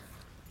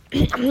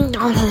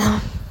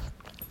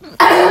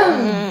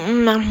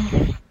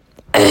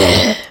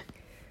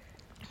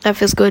That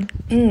feels good.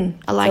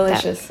 I like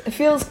delicious. that. It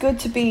feels good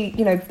to be,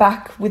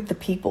 back with the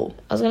people.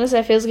 I was going to say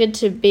it feels good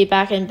to be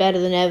back and better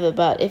than ever,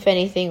 but if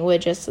anything, we're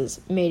just as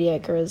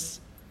mediocre as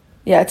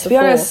Yeah, to be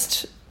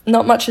honest,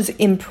 not much has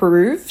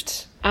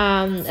improved.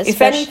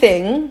 If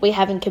anything... We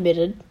haven't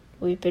committed.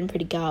 We've been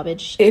pretty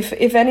garbage.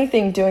 If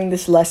anything, doing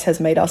this less has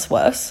made us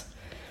worse.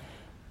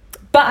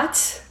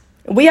 But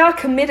we are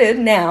committed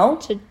now.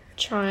 To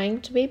trying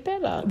to be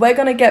better. We're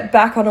going to get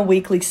back on a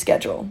weekly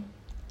schedule.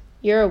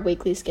 You're a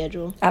weekly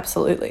schedule.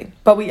 Absolutely.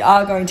 But we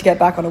are going to get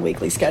back on a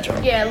weekly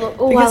schedule. Yeah, look.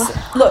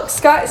 Look,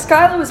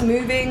 Skylar was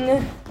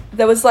moving.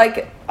 There was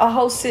like a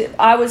whole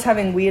I was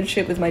having weird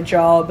shit with my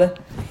job.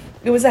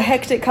 It was a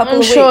hectic couple of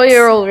weeks. I'm sure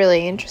you're all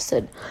really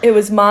interested. It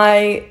was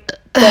my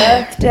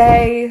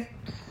birthday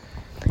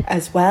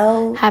as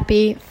well.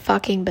 Happy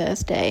fucking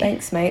birthday.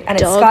 Thanks, mate. And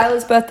it's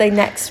Skylar's birthday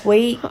next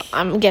week.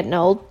 I'm getting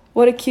old.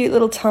 What a cute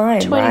little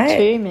time, 22,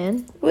 right?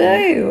 man.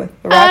 Woo.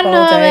 I know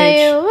that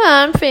you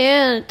want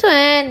feeling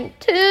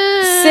 22.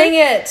 Sing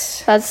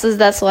it.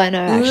 That's all I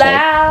know, actually.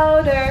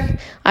 Louder.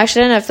 I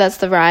actually don't know if that's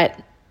the right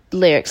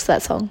lyrics to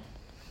that song.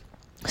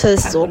 So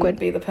this is awkward. I wouldn't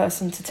be the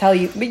person to tell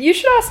you. But you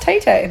should ask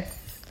Tay-Tay.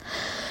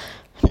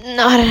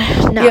 No, I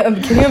don't know. Yeah,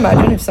 can you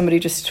imagine if somebody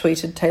just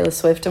tweeted Taylor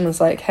Swift and was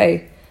like,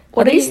 hey,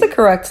 are these the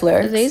correct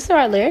lyrics? Are these the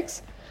right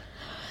lyrics?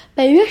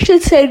 Maybe I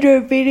should send her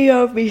a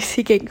video of me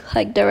singing,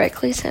 like,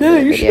 directly send her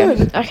a video. Yeah, you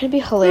should. That could be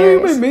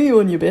hilarious. Me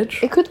on you,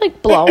 bitch. It could,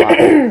 like, blow up.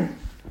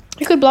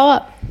 It could blow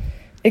up.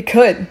 It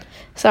could.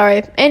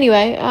 Sorry.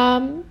 Anyway,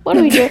 what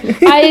do we do?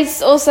 I'm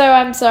sorry,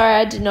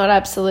 I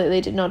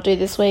absolutely did not do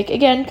this week,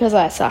 again, because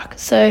I suck.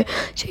 So,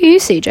 to you,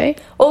 CJ.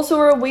 Also,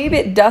 we're a wee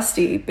bit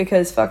dusty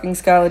because fucking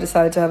Skylar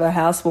decided to have a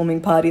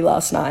housewarming party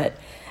last night.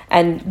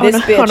 And this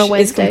bitch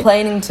is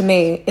complaining to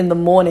me in the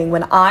morning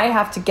when I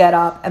have to get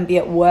up and be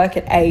at work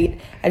at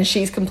 8, and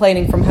she's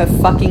complaining from her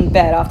fucking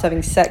bed after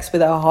having sex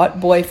with her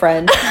hot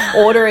boyfriend,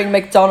 ordering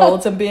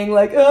McDonald's and being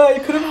like, oh, I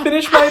couldn't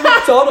finish my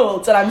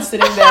McDonald's. And I'm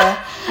sitting there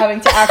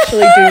having to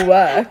actually do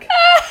work.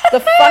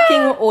 The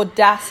fucking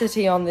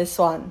audacity on this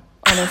one,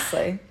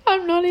 honestly.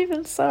 I'm not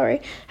even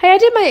sorry. Hey, I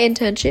did my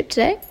internship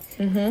today.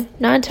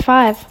 9 to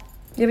 5.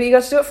 Yeah, but you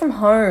got to do it from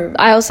home.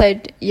 I also,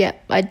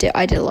 I did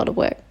a lot of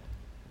work.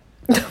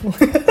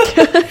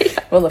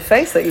 Well, the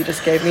face that you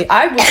just gave me,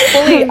 I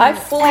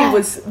fully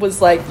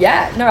was like,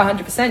 yeah, no,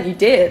 100% you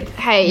did.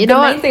 Hey, you know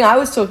what? The main thing I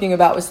was talking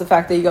about was the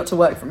fact that you got to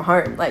work from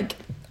home. Like,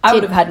 I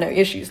would have had no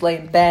issues, lay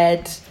in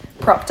bed,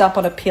 propped up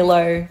on a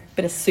pillow,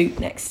 bit of soup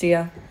next to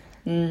you.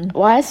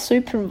 Why is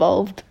soup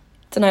involved?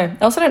 Don't know.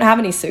 I also don't have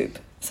any soup,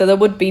 so there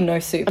would be no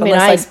soup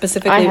unless I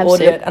specifically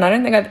ordered it. And I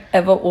don't think I've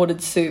ever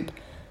ordered soup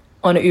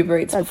on Uber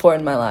Eats before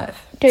in my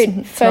life. Dude,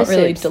 it's not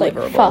really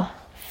deliverable. Pho.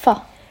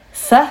 Pho?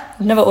 I've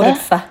never ordered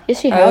pho.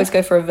 Yes, you have. I always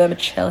go for a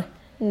vermicelli.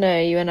 No,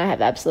 you and I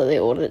have absolutely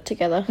ordered it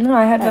together. No,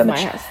 I had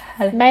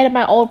vermicelli. Made at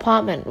my old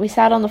apartment. We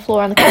sat on the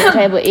floor on the coffee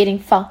table eating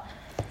pho.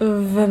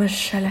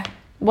 Vermicelli.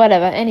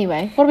 Whatever.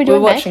 Anyway, what are we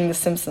doing? We're watching The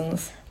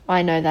Simpsons.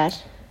 I know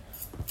that.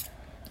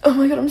 Oh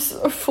my god, I'm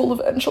so full of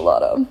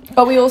enchilada.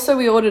 Oh,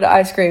 we ordered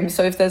ice cream.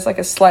 So if there's like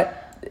a slight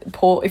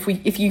pour,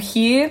 if you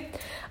hear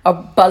a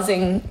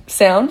buzzing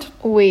sound,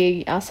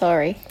 we are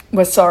sorry.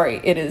 We're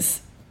sorry. It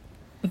is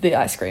the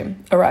ice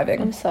cream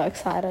arriving. I'm so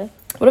excited.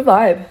 What a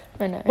vibe.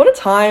 I know. What a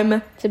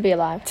time to be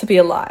alive.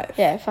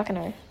 Yeah, fucking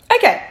know.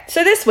 Okay,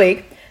 so this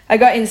week I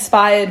got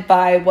inspired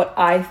by what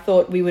I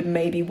thought we would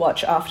maybe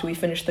watch after we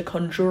finish the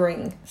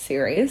Conjuring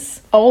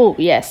series. Oh,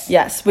 yes.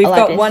 Yes, we've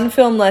got one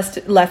film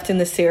left in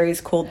the series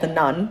called The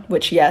Nun,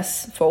 which,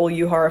 yes, for all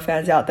you horror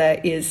fans out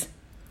there, is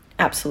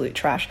absolute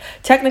trash.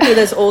 Technically,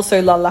 there's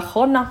also La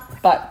Llorona,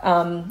 but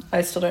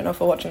I still don't know if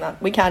we're watching that.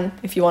 We can,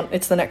 if you want.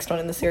 It's the next one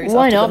in the series.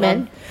 Why not,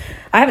 man?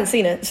 I haven't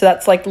seen it, so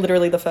that's like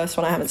literally the first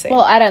one I haven't seen.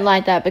 Well, I don't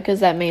like that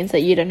because that means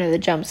that you don't know the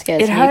jump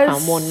scares and you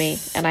can't warn me,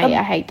 and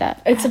I hate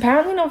that. It's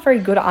apparently not very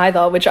good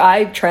either, which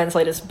I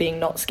translate as being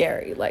not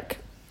scary. Like,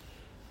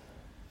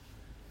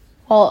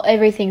 well,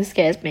 everything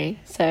scares me,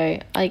 so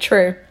like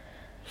true.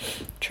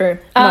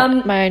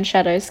 My own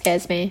shadow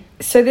scares me.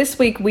 So this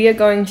week we are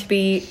going to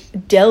be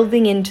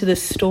delving into the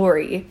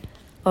story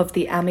of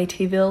the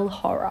Amityville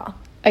horror.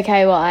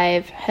 Okay, well,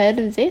 I've heard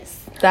of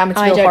this. The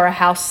Amityville horror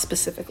house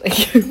specifically.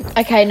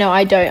 Okay, no,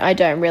 I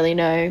don't really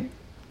know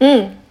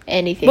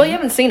anything. Well, you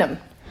haven't seen them.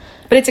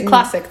 But it's a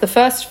classic. The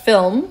first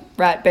film,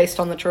 right, based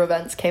on the true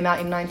events, came out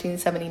in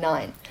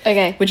 1979.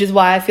 Okay. Which is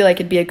why I feel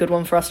like it'd be a good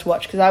one for us to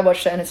watch, because I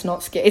watched it and it's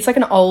not scary. It's like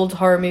an old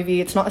horror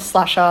movie. It's not a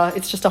slasher.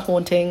 It's just a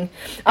haunting.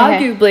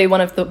 Okay. Arguably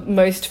one of the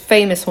most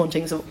famous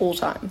hauntings of all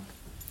time.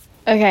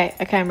 Okay,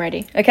 I'm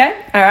ready.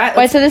 Okay? All right.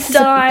 Wait, so this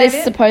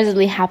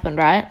supposedly happened,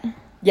 right?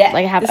 Yeah.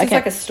 Like it happened. This is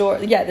like a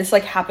story. Yeah, this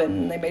like happened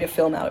and they made a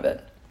film out of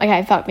it.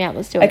 Okay, fuck me out.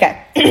 Let's do it.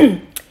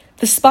 Okay.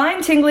 The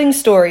spine-tingling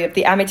story of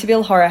the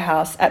Amityville Horror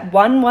House at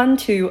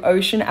 112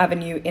 Ocean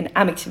Avenue in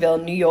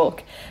Amityville, New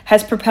York,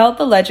 has propelled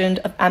the legend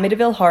of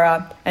Amityville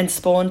horror and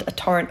spawned a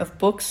torrent of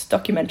books,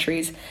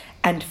 documentaries,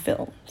 and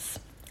films.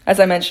 As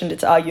I mentioned,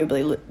 it's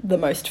arguably the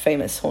most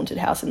famous haunted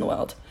house in the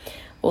world.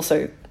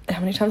 Also, how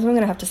many times am I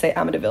going to have to say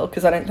Amityville?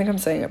 Because I don't think I'm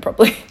saying it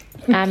properly.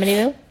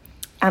 Amityville?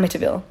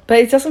 Amityville. But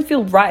it doesn't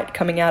feel right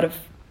coming out of...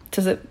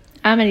 Does it...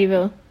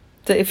 Amityville.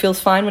 It feels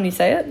fine when you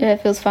say it? Yeah,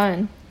 it feels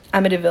fine.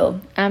 Amityville.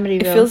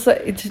 Amityville. It feels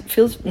like... It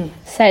feels...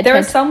 Say it there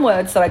are some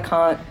words that I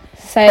can't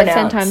Say pronounce.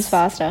 it 10 times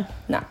faster.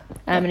 No.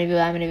 Amityville.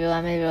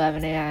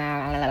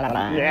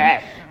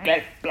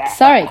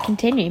 Sorry,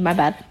 continue. My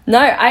bad.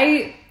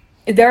 No,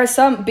 there are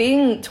some...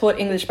 Being taught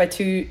English by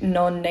two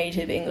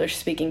non-native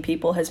English-speaking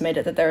people has made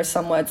it that there are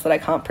some words that I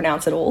can't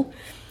pronounce at all.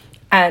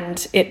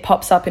 And it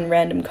pops up in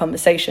random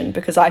conversation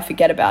because I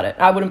forget about it.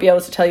 I wouldn't be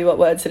able to tell you what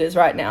words it is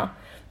right now.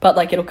 But,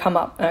 like, it'll come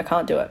up and I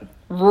can't do it.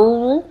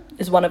 Rural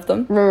is one of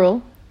them.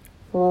 Rural.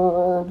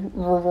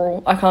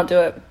 I can't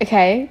do it.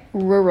 Okay,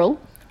 rural.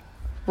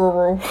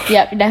 Rural.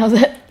 Yep, nailed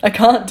it. I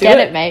can't do it. Get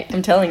it, mate.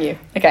 I'm telling you.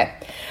 Okay.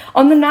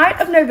 On the night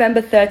of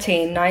November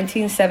 13,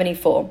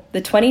 1974,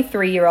 the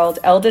 23-year-old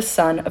eldest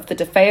son of the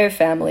DeFeo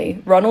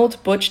family,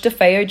 Ronald Butch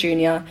DeFeo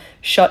Jr.,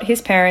 shot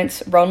his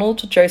parents,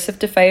 Ronald Joseph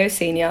DeFeo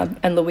Sr.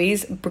 and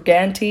Louise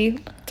Briganti,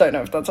 don't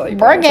know if that's how you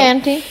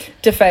pronounce it,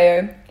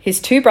 DeFeo, his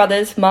two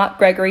brothers, Mark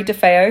Gregory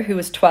DeFeo, who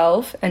was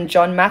 12, and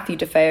John Matthew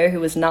DeFeo, who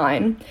was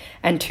 9,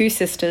 and two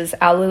sisters,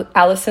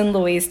 Allison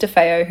Louise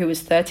DeFeo, who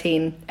was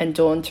 13, and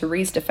Dawn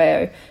Therese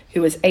DeFeo,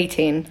 who was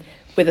 18,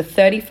 with a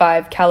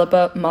 .35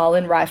 caliber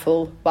Marlin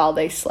rifle while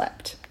they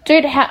slept.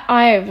 Dude,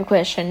 I have a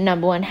question.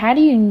 Number one, how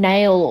do you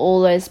nail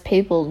all those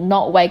people,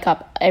 not wake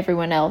up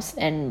everyone else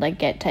and, like,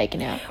 get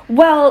taken out?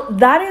 Well,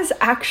 that is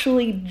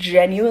actually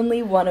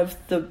genuinely one of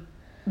the,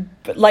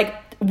 like,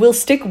 we'll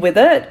stick with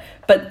it,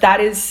 but that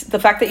is, the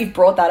fact that you've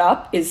brought that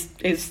up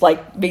is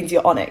like, means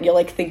you're on it. You're,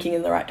 like, thinking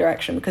in the right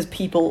direction because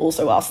people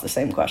also ask the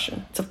same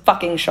question. It's a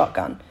fucking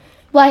shotgun.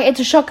 Like, it's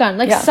a shotgun.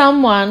 Like, it's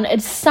someone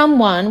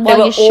while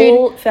you're shooting. They were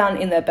all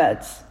found in their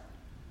beds.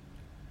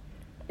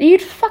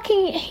 You'd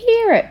fucking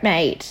hear it,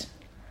 mate.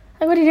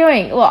 Like, what are you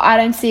doing? Well, I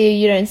don't see you,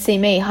 you don't see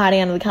me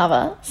hiding under the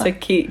cover. So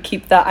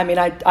keep that. I mean,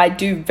 I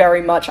do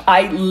very much.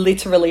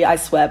 I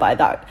swear by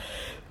that.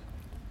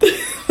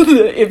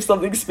 If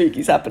something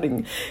spooky's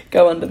happening,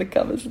 go under the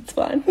covers. It's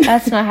fine.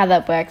 That's not how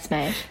that works,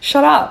 mate.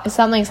 Shut up. If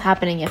something's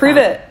happening, prove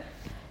it.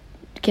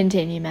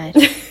 Continue, mate.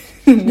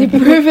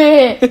 Prove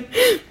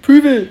it.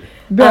 Prove it.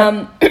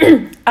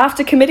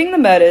 After committing the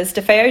murders,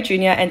 DeFeo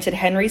Jr. entered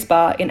Henry's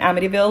Bar in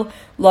Amityville,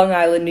 Long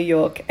Island, New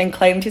York, and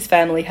claimed his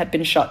family had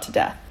been shot to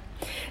death.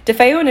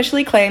 DeFeo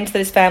initially claimed that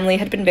his family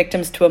had been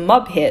victims to a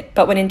mob hit,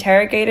 but when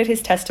interrogated,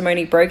 his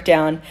testimony broke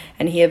down,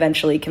 and he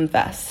eventually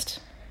confessed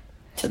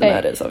to the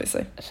murders,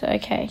 obviously. So,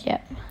 okay,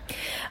 yep.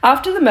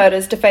 After the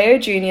murders,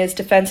 DeFeo Jr.'s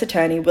defense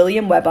attorney,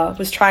 William Weber,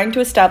 was trying to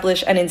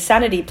establish an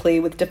insanity plea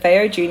with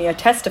DeFeo Jr.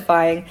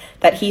 testifying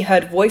that he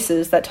heard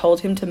voices that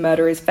told him to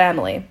murder his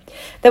family.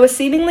 There were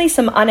seemingly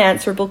some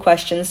unanswerable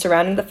questions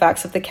surrounding the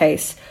facts of the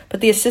case,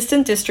 but the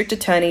assistant district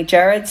attorney,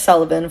 Jared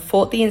Sullivan,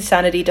 fought the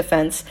insanity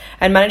defense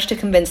and managed to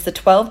convince the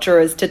 12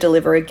 jurors to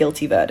deliver a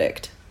guilty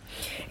verdict.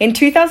 In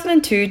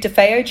 2002,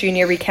 DeFeo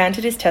Jr.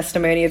 recanted his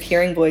testimony of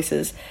hearing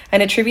voices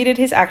and attributed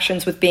his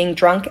actions with being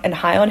drunk and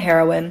high on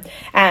heroin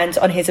and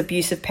on his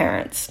abusive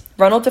parents.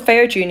 Ronald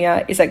DeFeo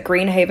Jr. is at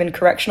Greenhaven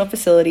Correctional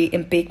Facility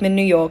in Beekman,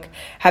 New York,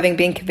 having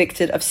been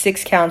convicted of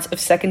 6 counts of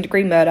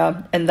second-degree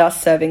murder and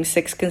thus serving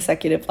 6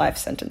 consecutive life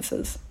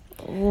sentences.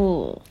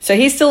 Ooh. So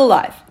he's still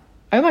alive.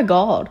 Oh my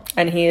God.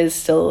 And he is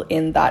still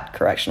in that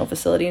correctional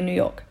facility in New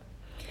York.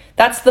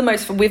 That's the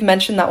most... We've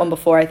mentioned that one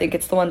before. I think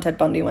it's the one Ted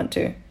Bundy went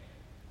to.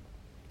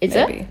 Is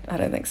Maybe. it? I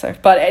don't think so.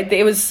 But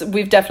it was...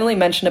 We've definitely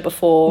mentioned it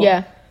before.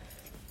 Yeah.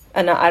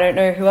 And I don't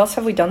know... Who else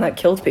have we done that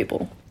killed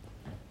people?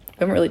 We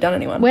haven't really done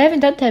anyone. We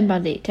haven't done Ted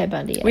Bundy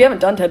yet. We haven't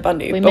done Ted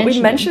Bundy. But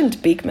we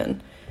mentioned Beekman.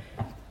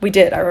 We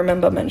did. I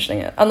remember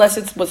mentioning it. Unless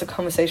it was a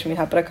conversation we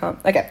had, but I can't.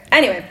 Okay.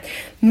 Anyway.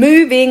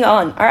 Moving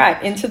on. All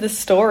right. Into the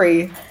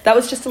story. That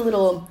was just a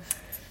little...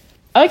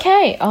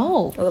 Okay.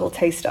 Oh. A little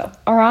taster.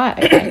 All right.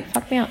 Okay.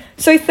 Fuck me up.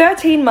 So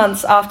 13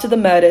 months after the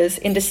murders,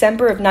 in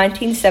December of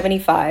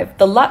 1975,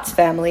 the Lutz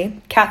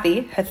family,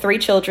 Kathy, her 3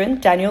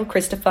 children, Daniel,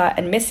 Christopher,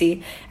 and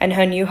Missy, and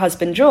her new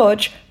husband,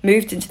 George,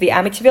 moved into the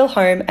Amityville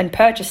home and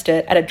purchased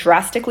it at a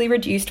drastically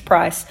reduced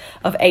price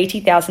of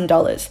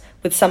 $80,000,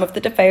 with some of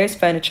the DeFeo's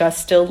furniture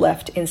still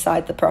left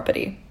inside the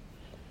property.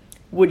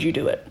 Would you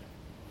do it?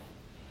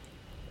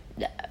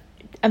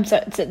 I'm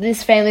sorry, so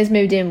this family's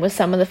moved in with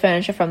some of the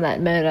furniture from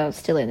that murder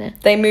still in there?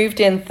 They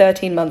moved in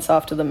 13 months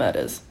after the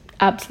murders.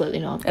 Absolutely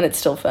not. And it's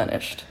still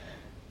furnished.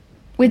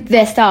 With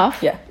their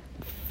stuff? Yeah.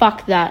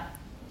 Fuck that.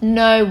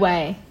 No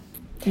way.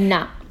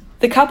 Nah.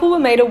 The couple were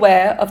made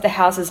aware of the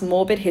house's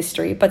morbid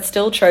history, but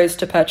still chose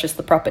to purchase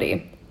the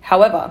property.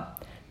 However,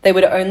 they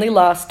would only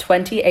last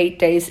 28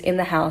 days in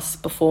the house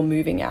before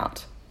moving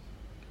out.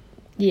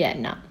 Yeah,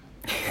 nah.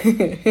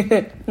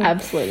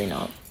 Absolutely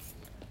not.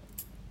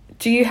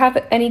 Do you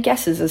have any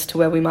guesses as to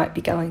where we might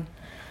be going?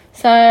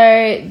 So,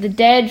 the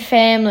dead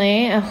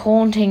family are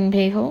haunting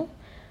people.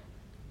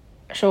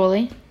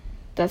 Surely.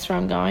 That's where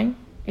I'm going.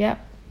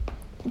 Yep.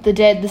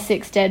 the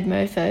 6 dead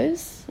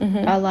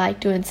mofos are, like,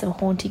 doing some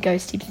haunty,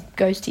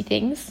 ghosty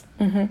things.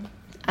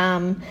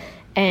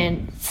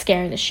 And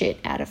scaring the shit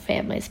out of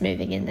families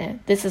moving in there.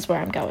 This is where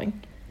I'm going.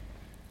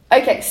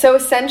 Okay, so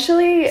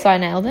essentially... So I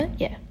nailed it?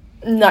 Yeah.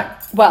 No.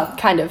 Well,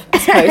 kind of, I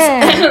suppose.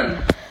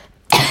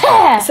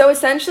 So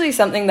essentially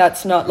something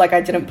that's not, like, I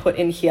didn't put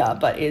in here,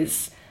 but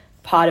is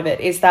part of it,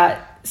 is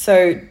that...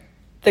 So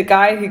the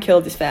guy who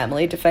killed his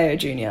family, DeFeo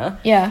Jr.,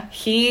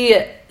 he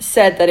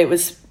said that it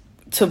was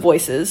to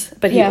voices,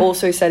 but he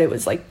also said it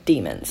was, like,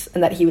 demons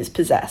and that he was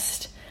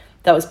possessed.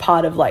 That was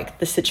part of, like,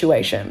 the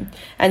situation.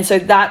 And so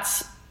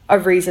that's a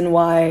reason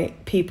why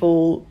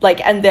people, like,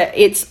 and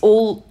it's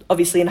all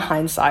obviously in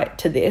hindsight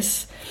to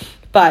this,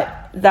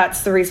 but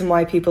that's the reason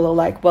why people are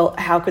like, well,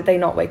 how could they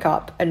not wake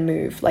up and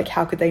move? Like,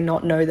 how could they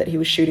not know that he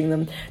was shooting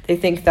them? They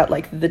think that,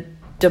 like, the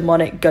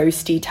demonic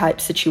ghosty type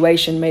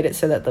situation made it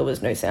so that there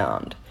was no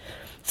sound.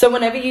 So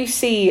whenever you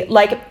see,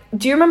 like,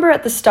 do you remember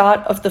at the start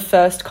of the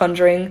first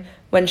Conjuring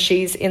when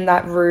she's in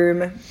that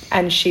room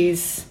and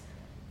she's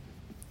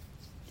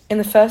in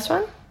the first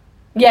one?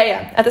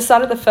 Yeah, at the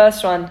start of the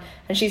first one,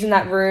 and she's in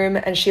that room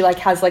and she, like,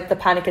 has, like, the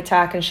panic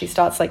attack and she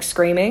starts, like,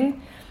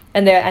 screaming,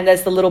 and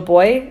there's the little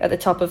boy at the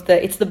top of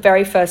it's the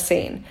very first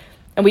scene,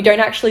 and we don't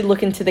actually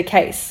look into the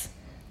case,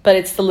 but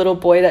it's the little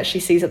boy that she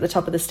sees at the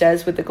top of the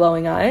stairs with the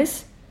glowing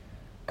eyes.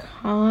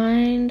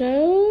 Kind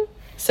of.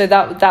 So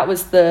that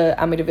was the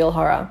Amityville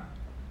horror.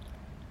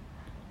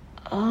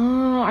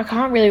 Oh, I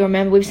can't really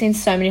remember. We've seen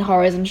so many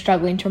horrors. I'm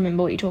struggling to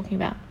remember what you're talking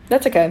about.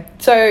 That's okay.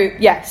 So,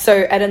 yeah. So,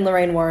 Ed and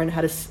Lorraine Warren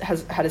had a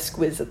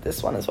squiz at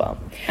this one as well.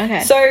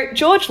 Okay. So,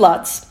 George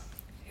Lutz,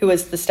 who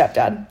was the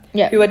stepdad,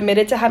 who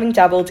admitted to having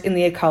dabbled in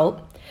the occult,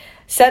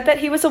 said that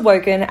he was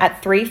awoken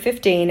at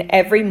 3:15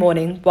 every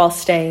morning while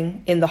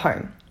staying in the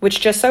home,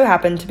 which just so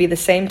happened to be the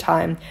same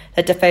time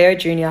that DeFeo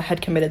Jr.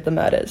 had committed the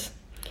murders.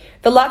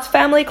 The Lutz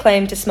family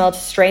claimed to smell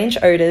strange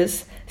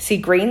odors, see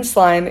green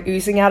slime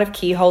oozing out of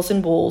keyholes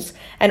in walls,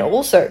 and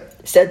also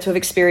said to have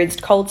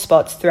experienced cold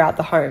spots throughout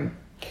the home.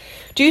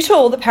 Due to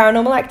all the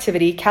paranormal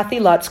activity,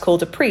 Kathy Lutz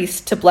called a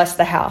priest to bless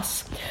the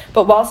house.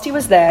 But whilst he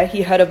was there,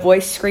 he heard a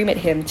voice scream at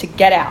him to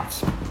get out.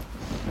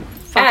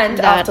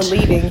 After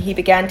leaving, he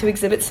began to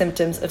exhibit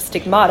symptoms of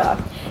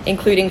stigmata,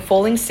 including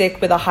falling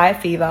sick with a high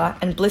fever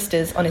and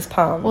blisters on his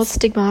palms. What's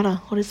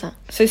stigmata? What is that?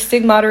 So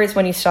stigmata is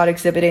when you start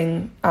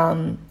exhibiting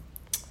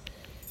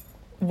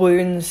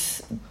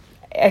wounds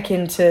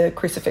akin to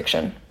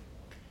crucifixion.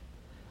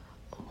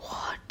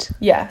 What?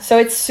 Yeah, so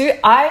it's...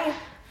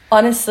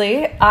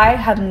 Honestly, I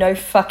have no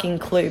fucking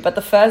clue. But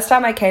the first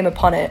time I came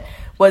upon it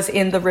was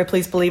in the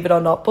Ripley's Believe It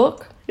or Not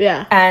book.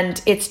 Yeah.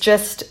 And it's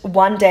just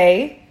one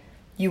day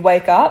you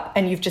wake up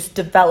and you've just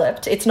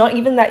developed. It's not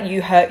even that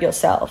you hurt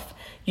yourself.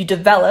 You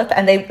develop,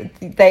 and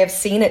they have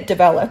seen it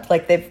develop.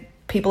 Like,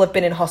 people have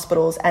been in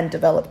hospitals and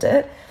developed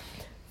it.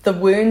 The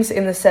wounds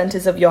in the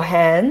centers of your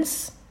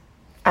hands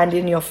and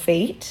in your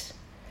feet.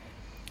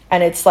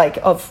 And it's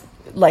like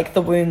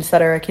the wounds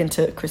that are akin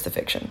to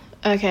crucifixion.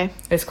 Okay.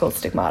 It's called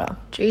stigmata.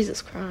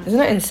 Jesus Christ. Isn't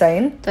it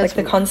insane? Like,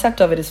 the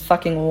concept of it is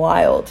fucking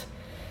wild.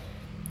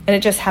 And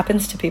it just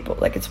happens to people.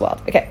 Like, it's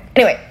wild. Okay,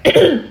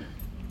 anyway.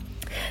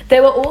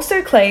 There were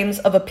also claims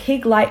of a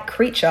pig-like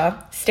creature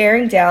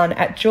staring down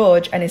at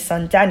George and his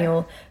son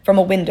Daniel from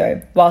a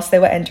window whilst they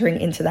were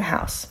entering into the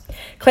house.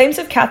 Claims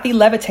of Kathy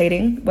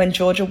levitating when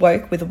George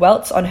awoke with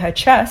welts on her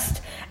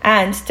chest,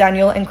 and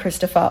Daniel and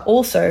Christopher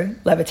also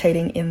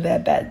levitating in their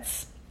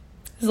beds.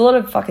 There's a lot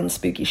of fucking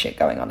spooky shit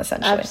going on,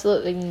 essentially.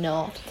 Absolutely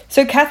not.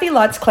 So Kathy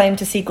Lutz claimed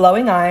to see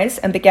glowing eyes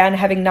and began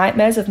having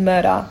nightmares of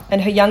murder,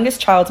 and her youngest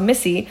child,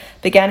 Missy,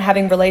 began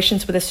having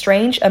relations with a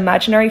strange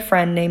imaginary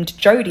friend named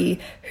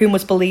Jody, whom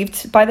was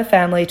believed by the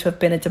family to have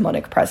been a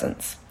demonic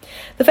presence.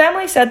 The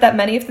family said that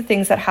many of the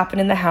things that happened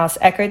in the house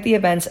echoed the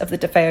events of the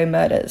DeFeo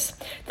murders.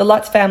 The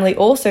Lutz family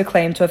also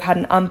claimed to have had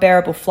an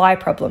unbearable fly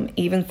problem,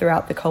 even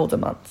throughout the colder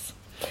months.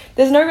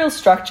 There's no real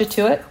structure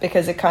to it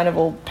because it kind of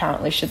all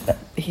apparently should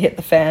hit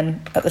the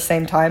fan at the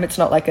same time. It's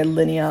not like a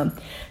linear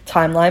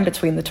timeline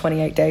between the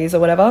 28 days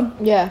or whatever.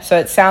 Yeah. So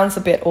it sounds a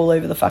bit all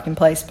over the fucking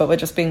place, but we're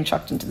just being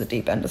chucked into the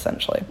deep end,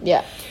 essentially.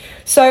 Yeah.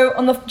 So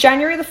on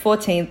January the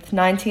 14th,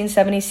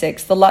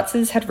 1976, the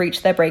Lutzes had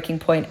reached their breaking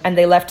point and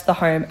they left the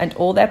home and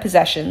all their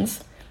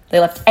possessions. They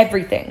left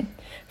everything,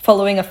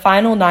 following a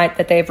final night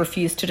that they have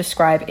refused to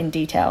describe in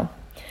detail.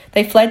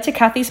 They fled to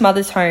Kathy's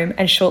mother's home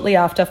and shortly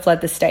after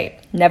fled the state,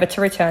 never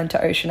to return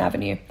to Ocean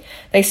Avenue.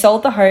 They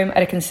sold the home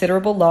at a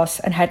considerable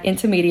loss and had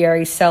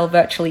intermediaries sell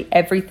virtually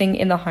everything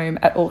in the home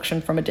at auction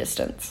from a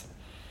distance.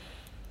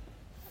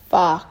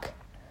 Fuck.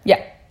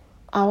 Yeah.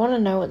 I want to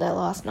know what that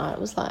last night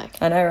was like.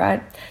 I know,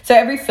 right? So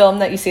every film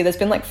that you see, there's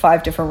been like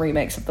 5 different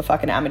remakes of the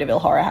fucking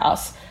Amityville Horror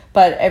House,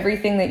 but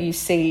everything that you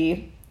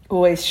see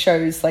always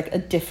shows like a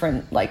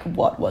different, like,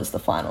 what was the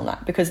final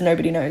night, because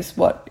nobody knows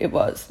what it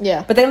was.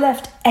 Yeah. But they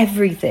left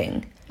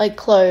everything. Like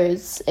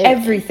clothes.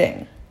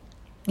 Everything.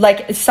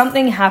 Like,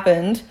 something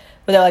happened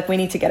where they're like, we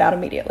need to get out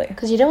immediately.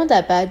 Because you don't want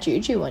that bad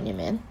juju on you,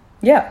 man.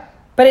 Yeah.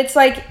 But it's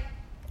like,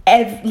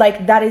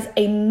 that is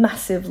a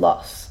massive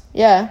loss.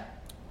 Yeah.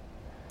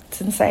 It's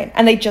insane.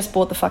 And they just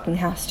bought the fucking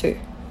house too.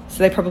 So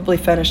they probably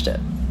furnished it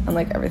and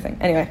like everything.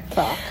 Anyway.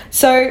 Fuck.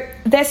 So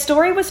their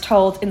story was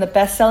told in the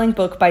best-selling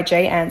book by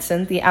Jay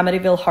Anson, The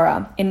Amityville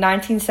Horror, in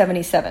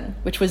 1977,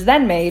 which was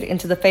then made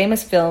into the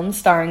famous film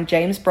starring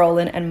James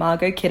Brolin and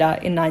Margot Kidder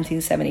in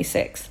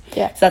 1976.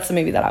 Yeah. So that's the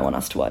movie that I want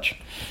us to watch.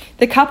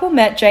 The couple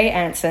met Jay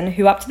Anson,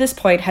 who up to this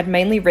point had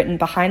mainly written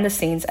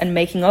behind-the-scenes and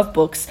making-of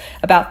books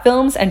about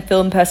films and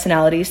film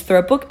personalities through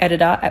a book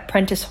editor at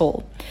Prentice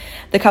Hall.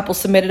 The couple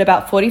submitted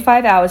about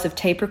 45 hours of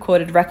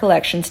tape-recorded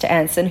recollections to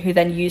Anson, who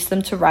then used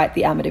them to write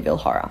The Amityville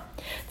Horror.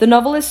 The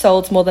novel has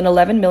sold more than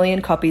 11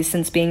 million copies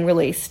since being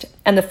released,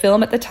 and the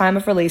film at the time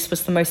of release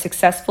was the most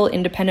successful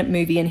independent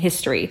movie in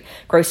history,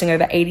 grossing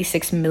over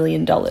 $86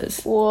 million.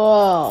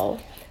 Whoa.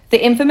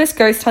 The infamous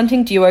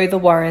ghost-hunting duo, the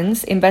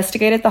Warrens,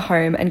 investigated the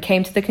home and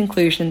came to the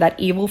conclusion that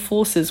evil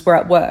forces were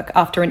at work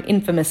after an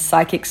infamous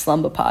psychic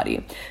slumber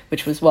party,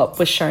 which was what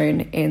was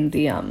shown in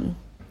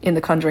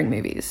the Conjuring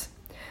movies.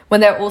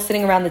 When they're all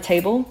sitting around the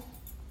table.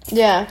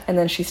 Yeah. And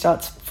then she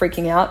starts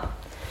freaking out.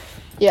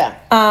 Yeah.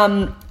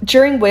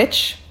 During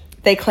which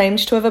they claimed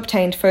to have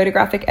obtained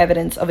photographic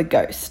evidence of a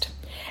ghost.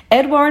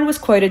 Ed Warren was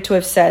quoted to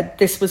have said,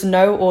 "This was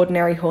no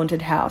ordinary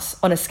haunted house.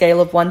 On a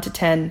scale of 1 to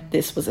 10,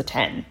 this was a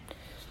 10.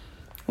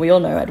 We all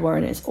know Ed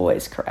Warren is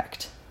always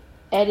correct.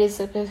 Ed is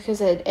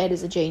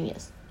a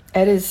genius.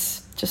 Ed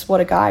is just what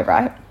a guy,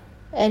 right?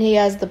 And he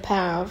has the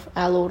power of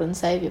our Lord and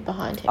Saviour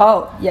behind him.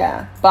 Oh,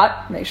 yeah.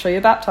 But make sure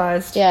you're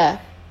baptised. Yeah.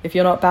 If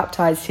you're not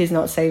baptised, he's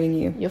not saving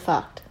you. You're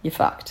fucked. You're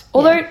fucked.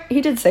 Although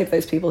he did save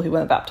those people who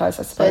weren't baptised,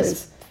 I suppose.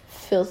 Those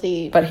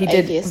filthy But he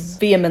atheists. did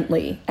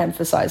vehemently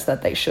emphasise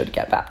that they should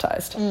get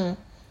baptised.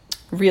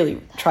 Really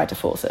tried to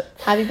force it.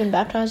 Have you been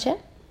baptised yet?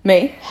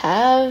 Me?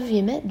 Have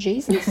you met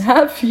Jesus?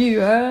 Have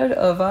you heard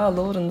of our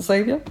Lord and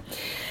Saviour?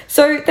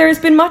 So there has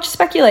been much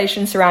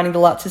speculation surrounding the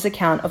Lutz's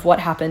account of what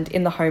happened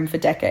in the home for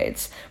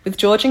decades, with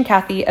George and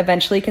Kathy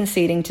eventually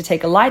conceding to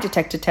take a lie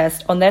detector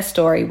test on their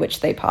story,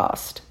 which they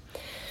passed.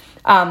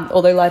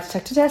 Although lie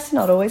detector tests are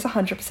not always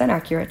 100%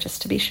 accurate,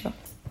 just to be sure.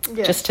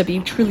 Yeah. Just to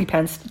be truly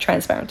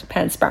transparent.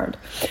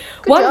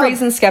 One job.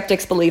 reason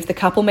skeptics believe the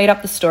couple made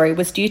up the story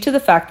was due to the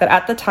fact that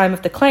at the time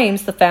of the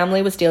claims, the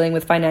family was dealing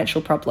with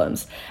financial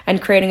problems, and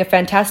creating a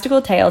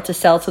fantastical tale to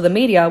sell to the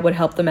media would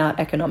help them out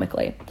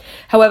economically.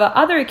 However,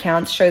 other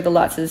accounts show the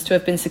Lutzes to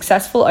have been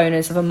successful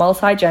owners of a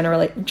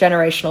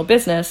multi-generational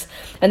business,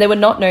 and they were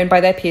not known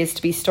by their peers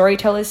to be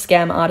storytellers,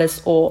 scam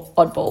artists, or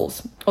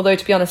oddballs. Although,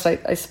 to be honest,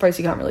 I suppose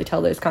you can't really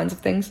tell those kinds of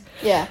things.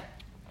 Yeah.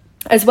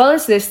 As well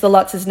as this, the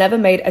Lutzes never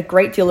made a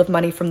great deal of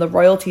money from the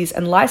royalties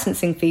and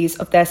licensing fees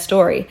of their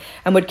story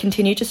and would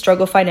continue to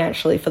struggle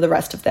financially for the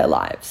rest of their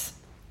lives.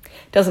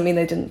 Doesn't mean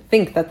they didn't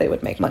think that they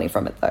would make money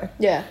from it, though.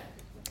 Yeah.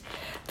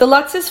 The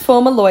Lutzes'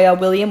 former lawyer,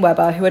 William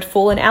Weber, who had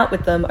fallen out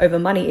with them over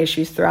money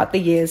issues throughout the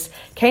years,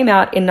 came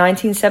out in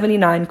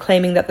 1979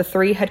 claiming that the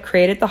three had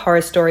created the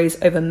horror stories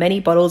over many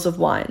bottles of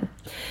wine.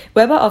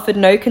 Weber offered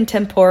no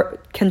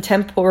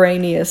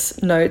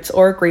contemporaneous notes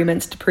or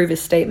agreements to prove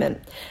his statement,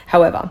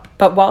 however,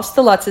 but whilst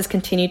the Lutzes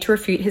continued to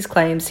refute his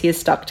claims, he has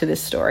stuck to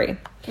this story.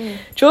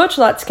 George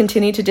Lutz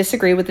continued to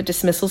disagree with the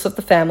dismissals of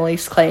the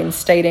family's claims,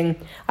 stating,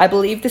 "I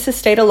believe this has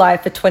stayed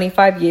alive for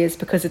 25 years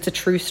because it's a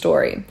true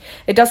story.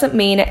 It doesn't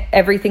mean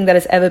everything that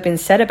has ever been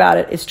said about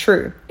it is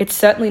true. It's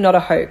certainly not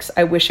a hoax.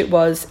 I wish it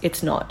was.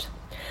 It's not."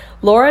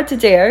 Laura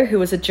DiDeo, who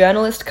was a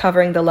journalist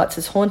covering the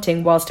Lutz's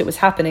haunting whilst it was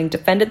happening,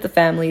 defended the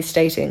family,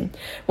 stating,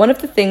 "One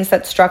of the things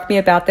that struck me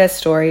about their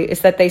story is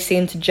that they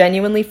seemed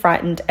genuinely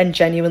frightened and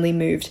genuinely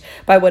moved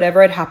by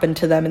whatever had happened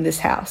to them in this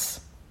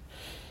house."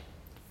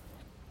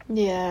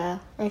 Yeah,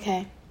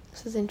 okay.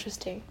 This is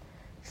interesting.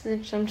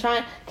 I'm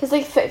trying... Because,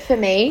 like, for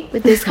me,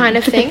 with this kind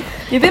of thing...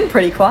 You've been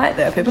pretty quiet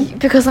there, Pippin.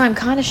 Because I'm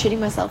kind of shitting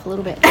myself a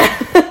little bit.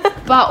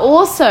 But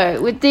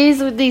also, with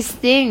these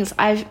things,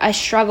 I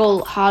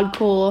struggle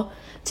hardcore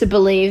to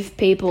believe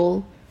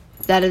people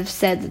that have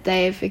said that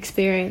they've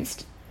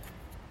experienced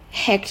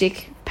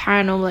hectic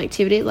paranormal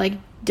activity, like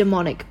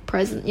demonic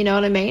presence, you know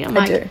what I mean?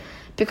 I do.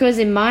 Because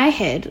in my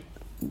head...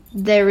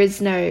 There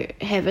is no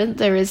heaven,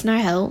 there is no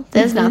hell,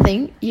 there's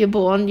nothing. You're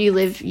born, you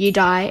live, you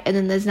die, and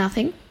then there's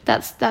nothing.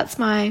 That's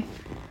my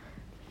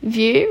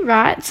view,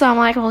 right? So I'm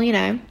like, well, you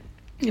know,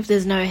 if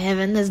there's no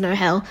heaven, there's no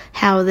hell,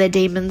 how are there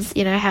demons,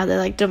 you know, how they're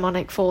like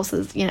demonic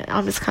forces, you know,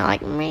 I'm just kind of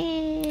like,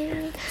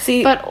 meh.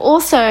 See, but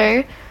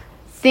also,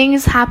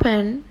 things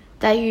happen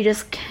that you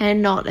just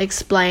cannot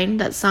explain,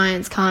 that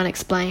science can't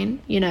explain,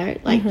 you know,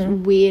 like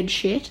weird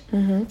shit.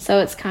 So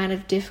it's kind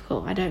of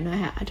difficult. I don't know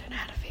how to feel.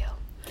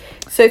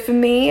 So for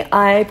me,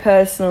 I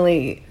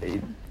personally,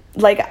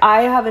 like,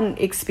 I haven't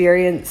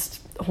experienced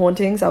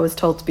hauntings. I was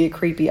told to be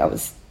I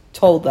was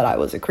told that I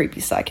was a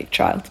creepy psychic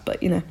child,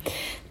 but, you know,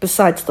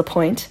 besides the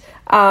point.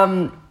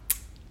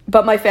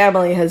 But my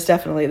family has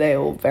definitely, they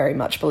all very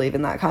much believe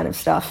in that kind of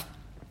stuff.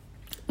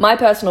 My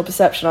personal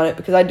perception on it,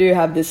 because I do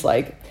have this,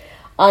 like,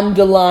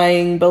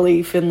 underlying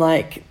belief in,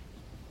 like,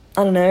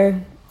 I don't know,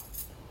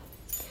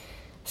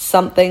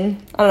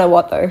 something. I don't know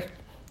what, though.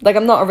 Like,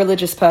 I'm not a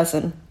religious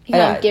person. You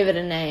can't give it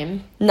a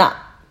name. Nah,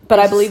 but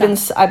I believe in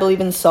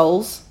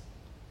souls.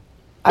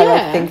 I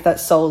don't think that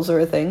souls are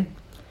a thing.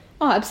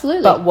 Oh,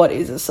 absolutely. But what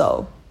is a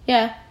soul?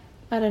 Yeah,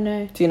 I don't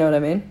know. Do you know what I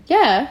mean?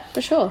 Yeah,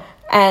 for sure.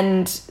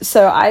 And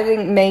so I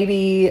think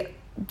maybe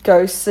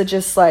ghosts are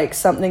just like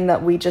something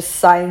that we just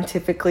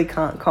scientifically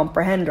can't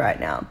comprehend right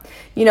now.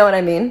 You know what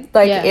I mean?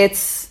 Like,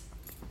 it's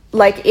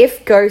like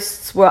if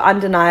ghosts were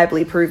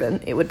undeniably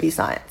proven, it would be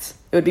science.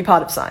 It would be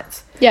part of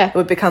science. Yeah. It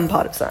would become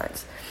part of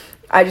science.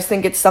 I just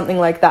think it's something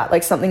like that,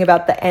 like something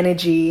about the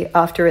energy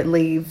after it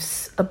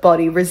leaves a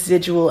body,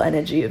 residual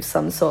energy of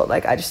some sort.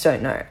 Like, I just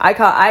don't know.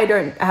 I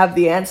don't have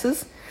the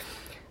answers,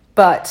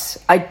 but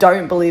I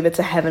don't believe it's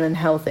a heaven and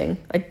hell thing.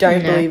 I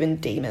don't believe in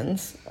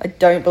demons. I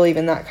don't believe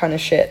in that kind of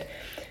shit.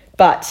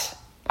 But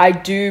I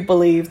do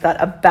believe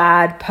that a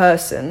bad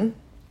person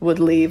would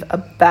leave a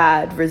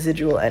bad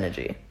residual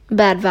energy.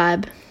 Bad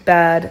vibe.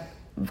 Bad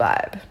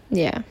vibe.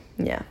 Yeah.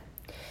 Yeah.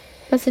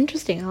 That's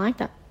interesting. I like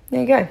that. There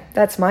you go.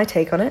 That's my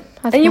take on it.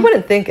 And you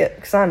wouldn't think it,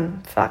 because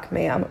I'm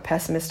a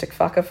pessimistic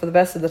fucker for the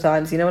best of the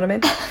times, you know what I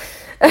mean?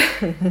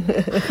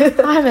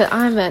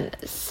 I'm a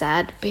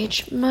sad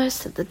bitch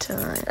most of the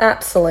time.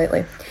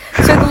 Absolutely.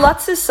 So the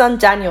Lutz's son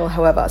Daniel,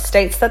 however,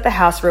 states that the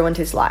house ruined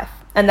his life,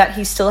 and that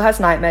he still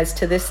has nightmares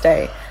to this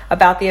day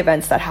about the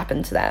events that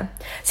happened there.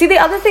 See, the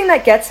other thing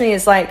that gets me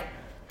is, like,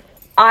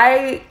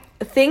 I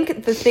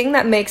think the thing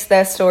that makes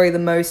their story the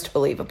most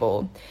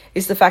believable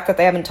is the fact that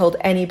they haven't told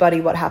anybody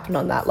what happened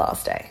on that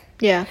last day.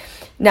 Yeah.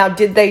 Now,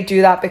 did they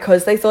do that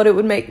because they thought it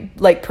would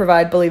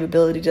provide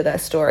believability to their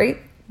story?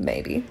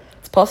 Maybe.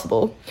 It's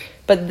possible.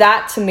 But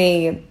that, to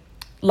me,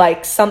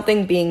 like,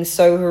 something being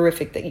so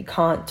horrific that you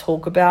can't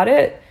talk about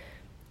it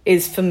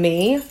is, for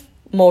me,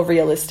 more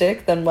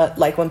realistic than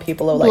when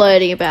people are, like,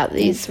 blurting about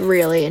these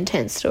really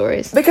intense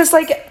stories. Because,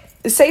 like,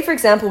 say, for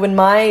example, when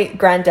my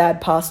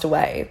granddad passed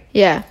away,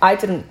 I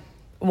didn't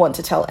want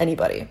to tell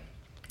anybody.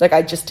 Like,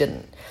 I just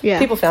didn't. Yeah.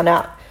 People found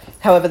out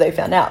however they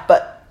found out,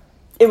 but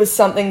it was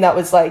something that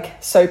was,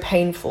 like, so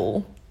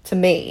painful to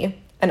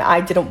me, and I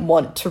didn't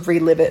want to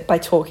relive it by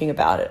talking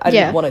about it. I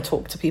didn't want to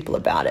talk to people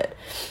about it.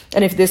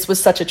 And if this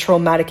was such a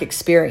traumatic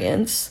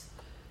experience,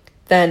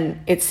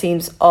 then it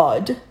seems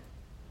odd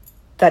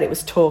that it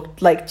was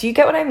talked. Like, do you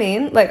get what I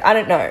mean? Like, I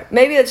don't know.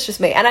 Maybe that's just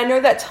me. And I know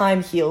that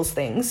time heals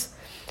things,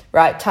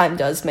 right? Time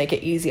does make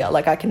it easier.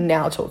 Like, I can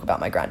now talk about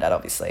my granddad,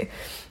 obviously.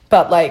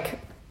 But, like,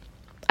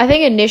 I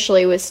think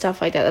initially with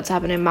stuff like that that's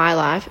happened in my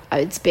life,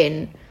 it's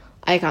been,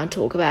 I can't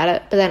talk about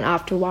it. But then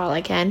after a while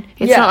I can.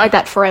 It's not like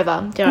that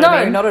forever. Do you know what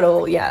I mean? No, not at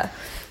all, yeah.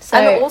 So,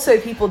 and also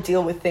people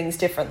deal with things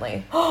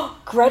differently.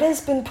 Greta's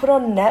been put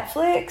on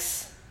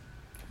Netflix?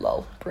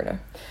 Lol, Bruno.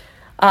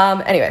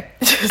 Anyway,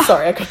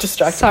 sorry, I got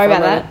distracted. Sorry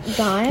about that,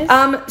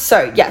 guys.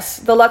 So, yes,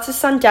 the Lutz's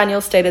son Daniel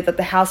stated that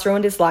the house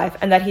ruined his life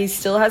and that he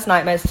still has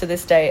nightmares to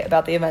this day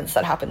about the events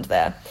that happened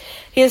there.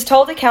 He has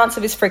told accounts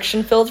of his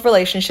friction-filled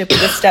relationship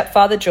with his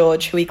stepfather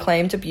George, who he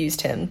claimed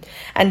abused him,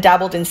 and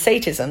dabbled in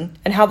sadism,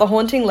 and how the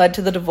haunting led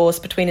to the divorce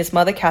between his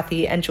mother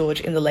Kathy and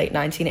George in the late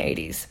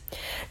 1980s.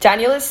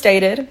 Daniel has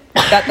stated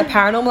that the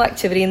paranormal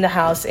activity in the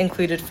house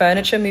included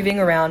furniture moving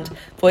around,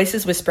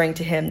 voices whispering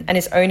to him, and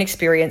his own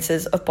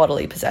experiences of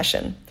bodily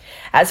possession.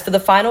 As for the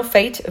final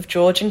fate of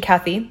George and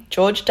Kathy,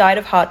 George died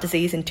of heart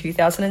disease in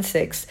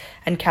 2006,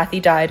 and Kathy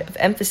died of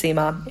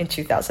emphysema in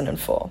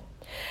 2004.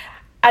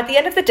 At the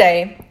end of the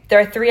day, there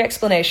are 3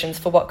 explanations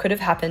for what could have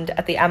happened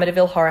at the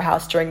Amityville Horror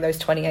House during those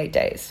 28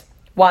 days.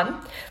 1,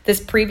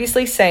 this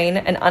previously sane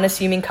and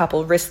unassuming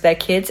couple risked their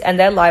kids and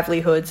their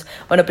livelihoods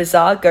on a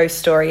bizarre ghost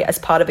story as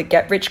part of a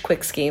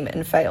get-rich-quick scheme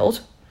and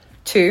failed.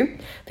 2,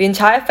 the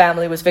entire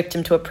family was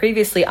victim to a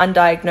previously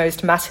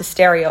undiagnosed mass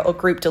hysteria or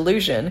group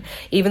delusion,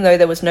 even though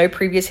there was no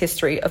previous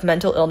history of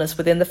mental illness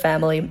within the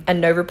family and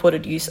no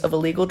reported use of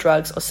illegal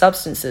drugs or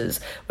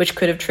substances which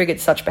could have triggered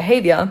such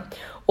behavior.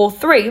 Or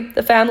 3,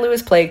 the family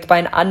was plagued by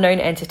an unknown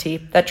entity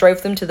that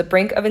drove them to the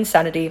brink of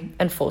insanity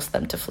and forced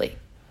them to flee.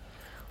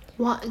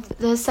 What?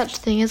 There's such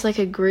thing as, like,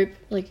 a group,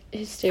 like,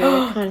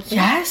 hysteria kind of thing?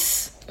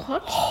 Yes.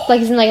 What?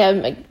 Like, isn't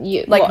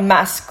like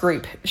mass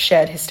group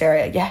shared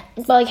hysteria, yeah.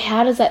 But, like,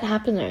 how does that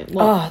happen, though?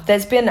 What?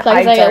 There's been...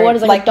 Like, what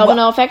is, like, a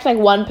domino effect? Like,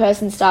 one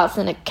person starts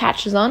and it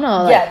catches on?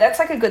 Or, like, yeah, that's,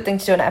 like, a good thing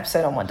to do an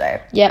episode on one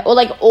day. Yeah, or,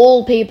 like,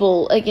 all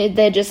people, like,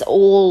 they're just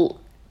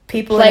all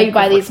people plagued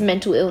by this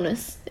mental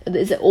illness.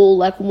 Is it all,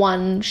 like,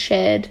 one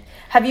shared?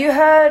 Have you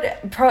heard,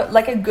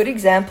 a good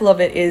example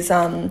of it is,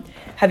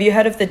 have you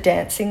heard of the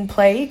dancing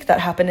plague that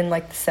happened in,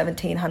 like, the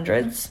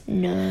 1700s?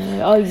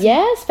 No. Oh,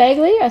 yes,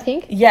 vaguely, I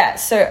think. Yeah,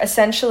 so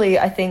essentially,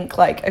 I think,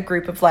 like, a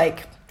group of,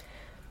 like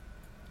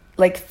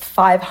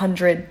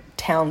 500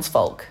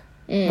 townsfolk.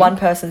 One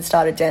person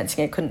started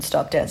dancing and couldn't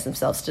stop, dancing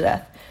themselves to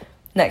death.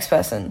 Next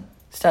person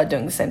started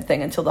doing the same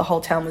thing until the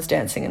whole town was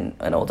dancing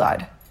and all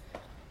died.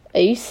 Are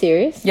you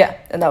serious? Yeah,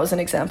 and that was an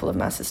example of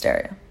mass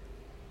hysteria.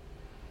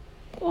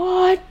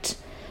 What?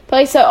 But,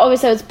 like, so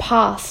obviously it's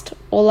past,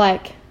 or,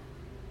 like...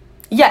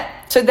 Yeah,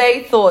 so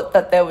they thought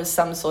that there was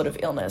some sort of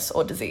illness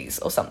or disease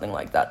or something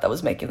like that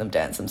was making them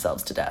dance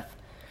themselves to death.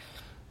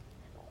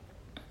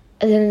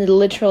 And then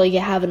literally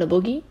you're having a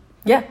boogie?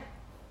 Yeah.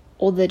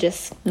 Or they're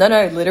just... No,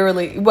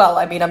 literally. Well,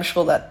 I mean, I'm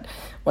sure that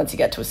once you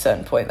get to a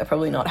certain point, they're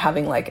probably not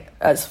having like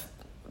as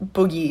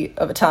boogie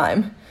of a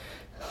time.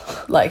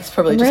 Like, it's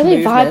probably just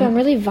movement. I'm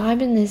really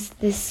vibing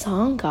this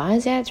song,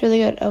 guys. Yeah, it's really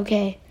good.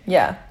 Okay.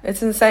 Yeah,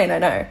 it's insane, I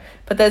know.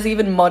 But there's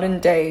even modern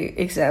day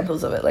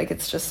examples of it. Like,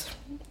 it's just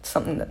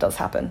something that does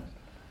happen.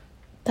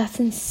 That's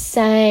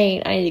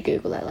insane. I need to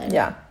Google that later.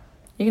 Yeah.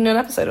 You can do an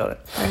episode on it.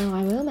 Oh,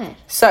 I will, mate.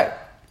 So,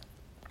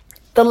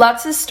 the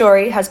Lutz's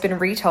story has been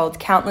retold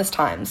countless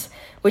times,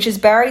 which has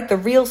buried the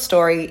real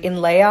story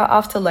in layer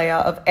after layer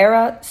of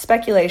error,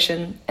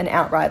 speculation, and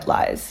outright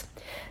lies.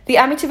 The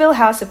Amityville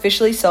house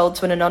officially sold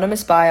to an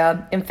anonymous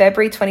buyer in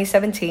February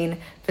 2017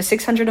 for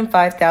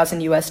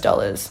 $605,000 US.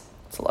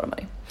 It's a lot of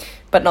money,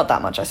 but not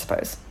that much, I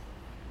suppose,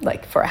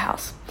 like for a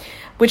house,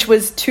 which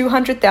was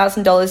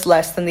 $200,000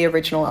 less than the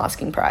original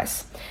asking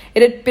price.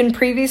 It had been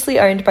previously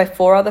owned by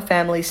 4 other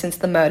families since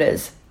the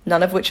murders,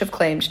 none of which have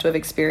claimed to have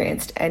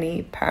experienced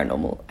any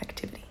paranormal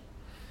activity.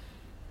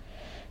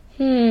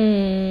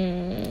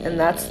 And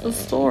that's the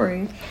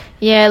story.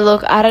 Yeah,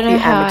 look, I don't know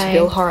how the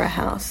Amityville horror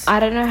house.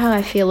 I don't know how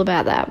I feel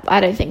about that.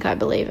 I don't think I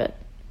believe it.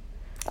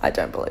 I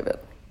don't believe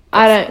it.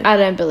 I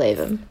don't believe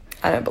him.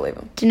 I don't believe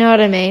him. Do you know what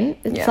I mean?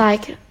 It's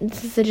like, it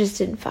just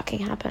didn't fucking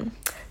happen.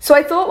 So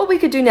I thought what we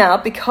could do now,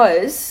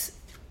 because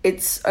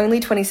it's only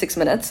 26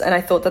 minutes, and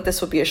I thought that this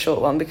would be a short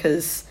one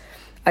because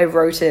I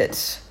wrote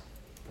it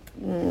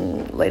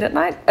late at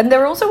night, and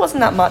there also wasn't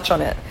that much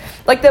on it.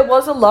 Like, there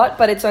was a lot,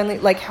 but it's only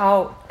like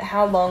how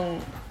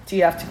long do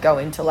you have to go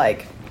into,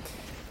 like,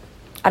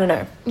 I don't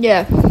know.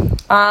 Yeah.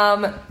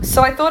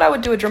 So I thought I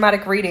would do a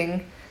dramatic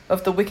reading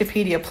of the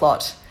Wikipedia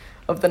plot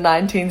of the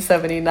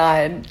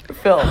 1979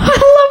 film. I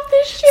love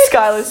this shit.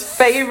 Skylar's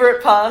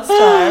favourite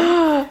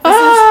pastime. This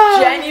is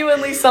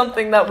genuinely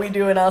something that we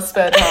do in our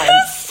spare time.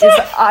 Is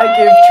I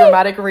give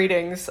dramatic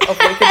readings of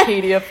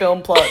Wikipedia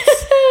film plots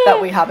that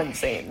we haven't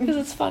seen. Because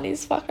it's funny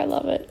as fuck. I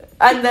love it.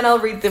 And then I'll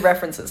read the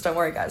references. Don't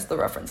worry, guys. The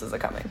references are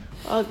coming.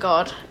 Oh,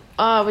 God.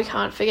 Oh, we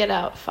can't forget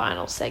our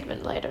final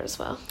segment later as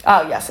well.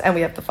 Oh, yes. And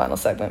we have the final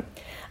segment.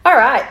 All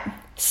right.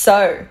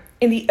 So,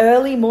 in the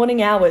early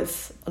morning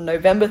hours on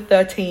November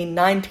 13,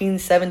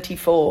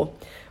 1974,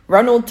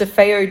 Ronald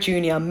DeFeo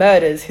Jr.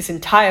 murders his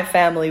entire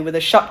family with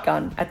a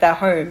shotgun at their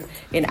home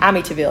in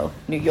Amityville,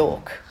 New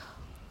York.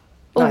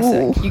 Nice.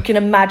 So you can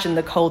imagine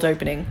the cold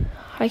opening.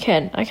 I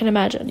can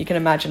imagine. You can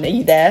imagine. Are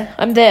you there?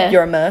 I'm there.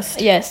 You're immersed?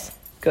 Yes.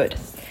 Good.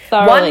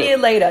 Thoroughly. 1 year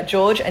later,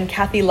 George and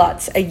Kathy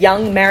Lutz, a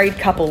young married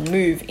couple,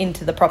 move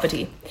into the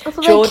property.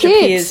 George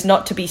appears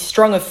not to be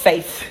strong of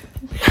faith,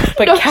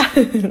 but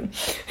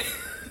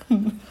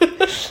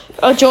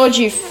Oh, George,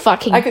 you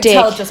fucking dick. I could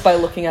tell just by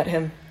looking at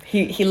him.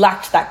 He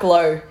lacked that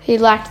glow. He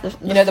lacked the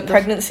the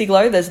pregnancy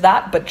glow? There's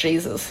that, but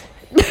Jesus.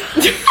 The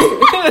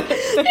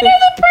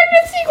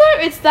pregnancy glow?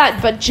 It's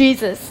that, but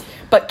Jesus.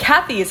 But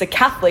Kathy is a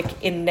Catholic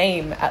in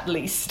name, at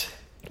least.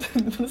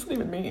 What does that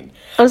even mean?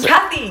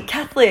 Kathy,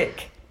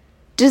 Catholic.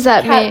 Does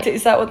that mean...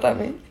 Is that what that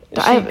means?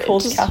 Is she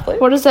called Catholic?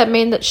 What does that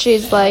mean, that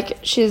she's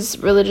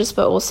religious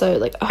but also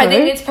like a hoe? I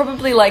think it's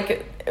probably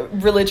like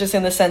religious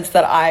in the sense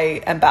that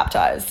I am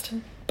baptized,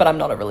 but I'm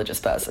not a religious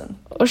person.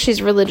 Or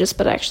she's religious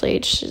but actually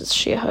is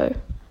she a hoe?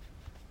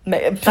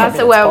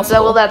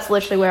 That's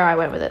literally where I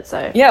went with it.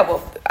 So yeah,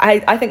 well,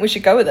 I think we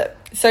should go with it.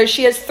 So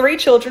she has 3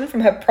 children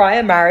from her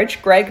prior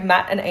marriage: Greg,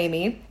 Matt, and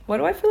Amy. Why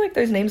do I feel like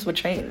those names were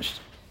changed?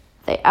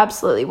 They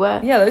absolutely were.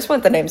 Yeah, those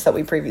weren't the names that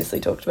we previously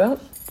talked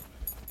about.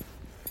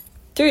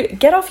 Dude,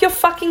 get off your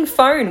fucking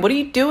phone. What are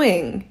you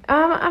doing?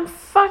 I'm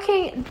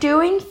fucking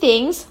doing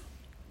things.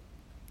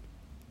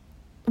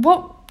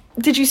 What?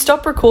 Did you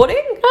stop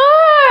recording?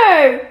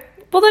 No!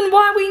 Well, then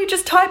why were you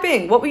just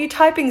typing? What were you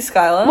typing,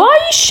 Skylar? Why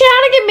are you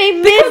shouting at me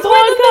mid-podcast? Because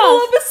we're in the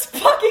middle of this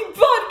fucking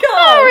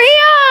podcast. Hurry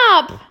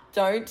up!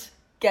 Don't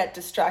get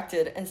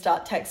distracted and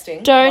start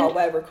texting while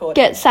we're recording.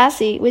 Get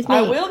sassy with me.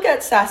 I will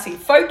get sassy.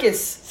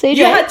 Focus. CJ.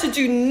 You had to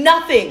do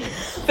nothing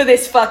for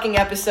this fucking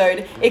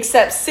episode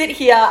except sit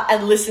here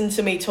and listen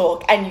to me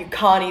talk, and you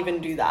can't even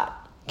do that.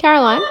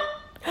 Caroline?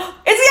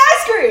 It's the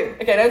ice cream!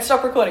 Okay, don't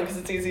stop recording because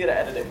it's easier to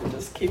edit it. We'll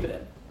just keep it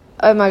in.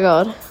 Oh my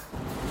god.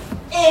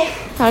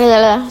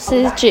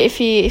 So if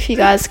you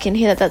guys can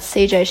hear that, that's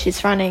CJ.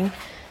 She's running.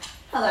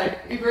 Hello,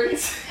 Uber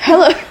Eats.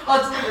 Hello.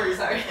 Oh, delivery,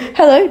 sorry.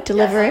 Hello,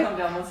 delivery. Yes, I'll come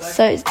down one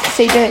sec. So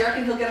CJ. Do you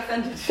reckon he'll get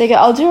offended?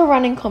 I'll do a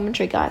running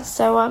commentary, guys.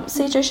 So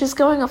CJ, she's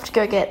going off to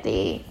go get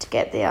the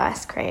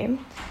ice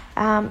cream.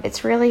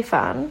 It's really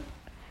fun.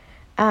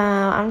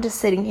 I'm just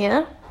sitting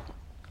here,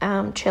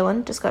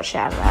 chilling. Just got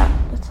shouted at.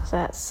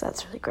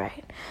 That's really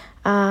great.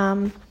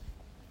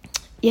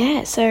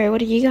 Yeah. So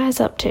what are you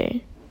guys up to?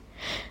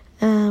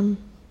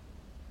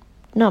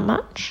 Not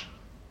much.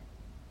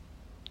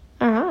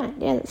 All right.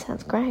 Yeah, that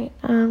sounds great.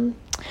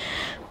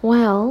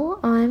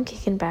 Well, I'm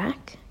kicking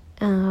back.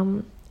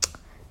 Yeah,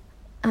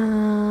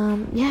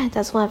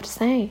 that's all I have to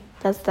say.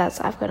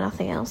 That's. I've got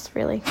nothing else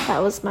really.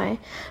 That was my.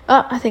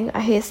 Oh, I think I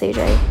hear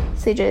CJ.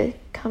 CJ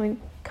coming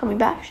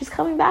back. She's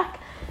coming back.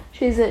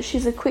 She's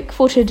a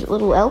quick-footed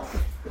little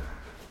elf.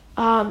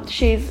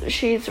 She's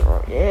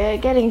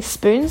getting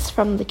spoons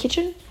from the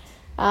kitchen.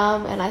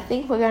 And I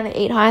think we're going to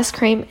eat ice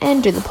cream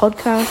and do the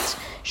podcast.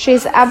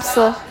 She's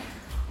absolute.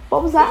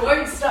 What was that? We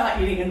won't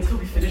start eating until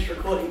we finish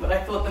recording, but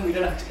I thought then we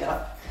don't have to get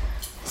up.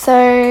 So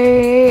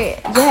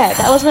yeah,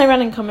 that was my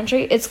running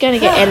commentary. It's going to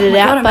get edited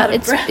out, but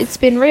it's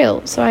been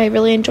real. So I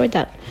really enjoyed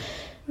that.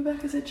 My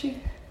back is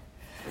itchy.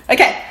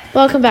 Okay.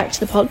 Welcome back to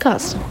the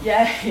podcast.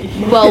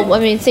 Yay. Well, I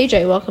mean,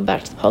 CJ, welcome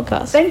back to the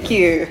podcast. Thank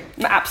you.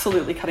 I'm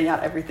absolutely cutting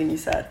out everything you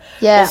said.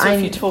 Yeah. Also,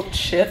 if you talked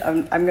shit,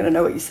 I'm going to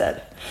know what you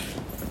said.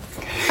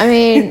 I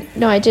mean,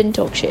 no, I didn't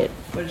talk shit.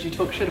 What did you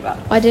talk shit about?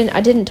 I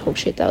didn't talk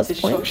shit. That was the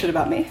point. Did you talk shit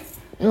about me?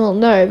 Well,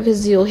 no,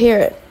 because you'll hear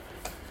it.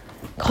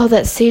 God,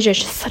 that CJ,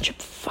 she's such a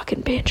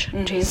fucking bitch.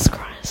 Mm-hmm. Jesus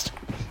Christ.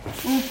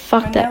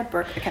 Fuck that.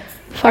 Okay.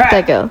 Fuck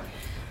that girl.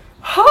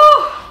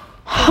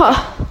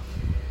 Alright,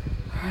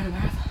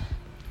 marathon.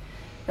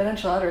 That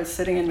enchilada is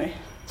sitting in me.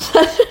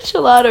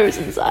 Enchilada is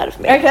inside of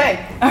me.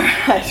 Okay,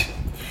 alright.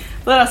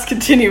 Let us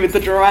continue with the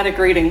dramatic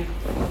reading.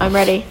 I'm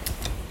ready.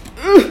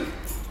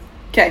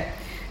 Okay,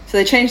 so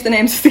they changed the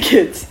names of the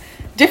kids.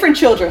 Different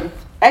children.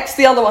 X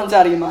the other ones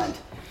out of your mind.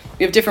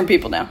 We have different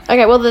people now.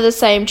 Okay, well, they're the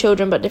same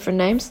children but different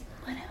names.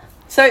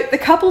 So the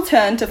couple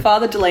turned to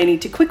Father Delaney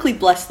to quickly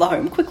bless the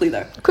home. Quickly,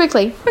 though.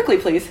 Quickly,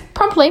 please.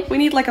 Promptly. We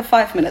need like a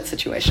 5-minute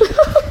situation.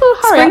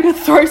 Hurry up.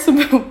 Throw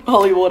some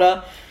holy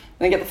water and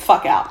then get the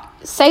fuck out.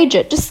 Sage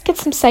it. Just get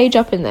some sage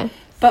up in there.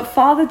 But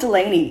Father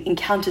Delaney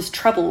encounters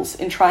troubles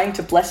in trying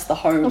to bless the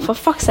home. Oh, for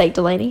fuck's sake,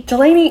 Delaney.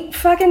 Delaney,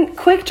 fucking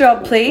quick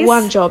job, please.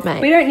 One job,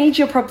 mate. We don't need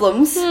your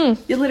problems.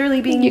 You're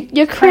literally being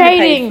You're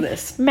creating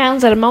this.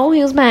 Mounds out of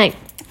molehills, mate.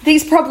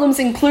 These problems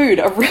include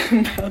a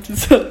room.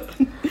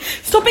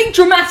 Stop being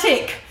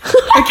dramatic,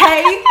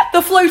 okay?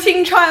 The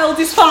floating child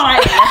is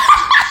fine.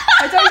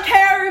 I don't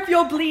care if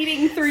you're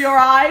bleeding through your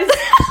eyes.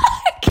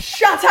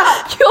 Shut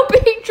up. You're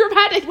being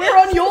dramatic. We're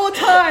on your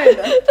time.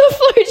 The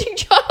floating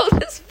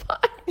child is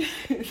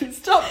fine.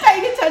 Stop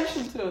paying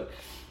attention to it.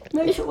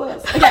 Makes it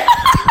worse. Okay.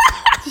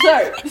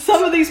 So,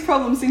 some of these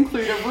problems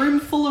include a room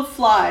full of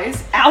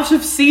flies, out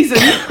of season.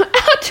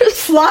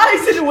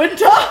 Flies in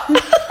winter.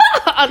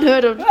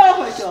 Unheard of. Oh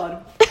my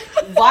god.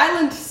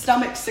 Violent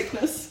stomach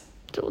sickness.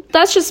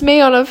 That's just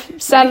me on a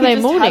Saturday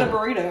morning. Had a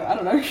burrito. I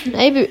don't know.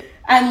 Maybe.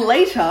 And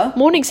later,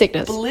 morning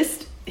sickness.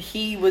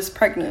 He was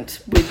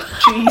pregnant with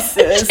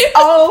Jesus.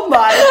 Oh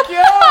my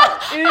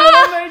god. It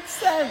all made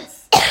sense.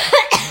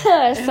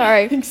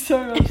 Sorry. It makes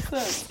so much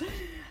sense.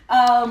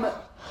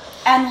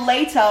 And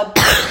later, are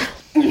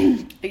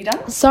you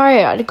done?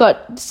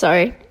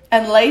 Sorry.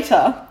 And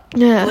later,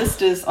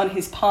 blisters on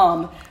his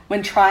palm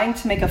when trying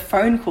to make a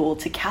phone call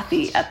to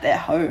Kathy at their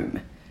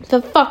home.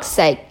 For fuck's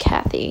sake,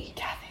 Kathy.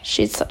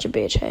 She's such a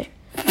bitch, hey?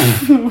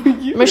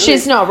 But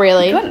she's not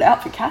really. You got it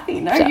out for Kathy.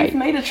 No, sorry. You've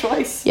made a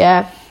choice.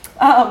 Yeah.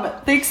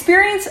 The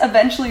experience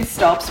eventually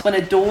stops when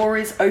a door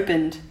is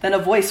opened. Then a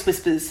voice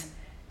whispers,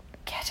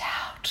 "Get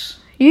out."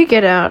 You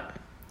get out.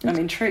 I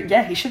mean, true.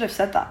 Yeah, he should have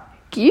said that.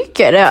 You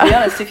get out. To be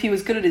honest, if he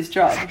was good at his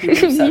job, he would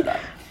have said that.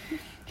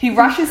 He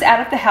rushes out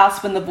of the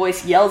house when the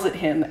voice yells at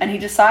him, and he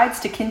decides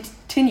to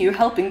continue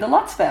helping the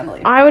Lutz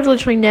family. I would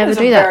literally never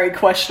do that. That's a very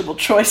questionable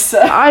choice,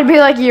 sir. I'd be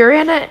like, you're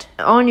in it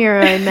on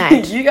your own,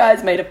 mate. You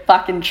guys made a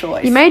fucking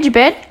choice. You made your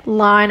bed,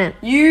 lie in it.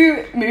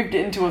 You moved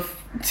into a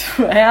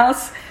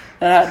house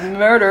that had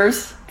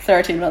murders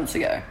 13 months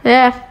ago.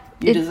 Yeah.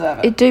 You deserve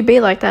it. It do be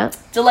like that.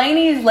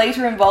 Delaney is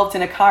later involved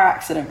in a car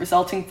accident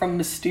resulting from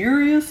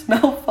mysterious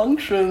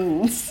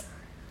malfunctions.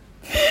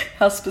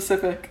 How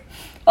specific.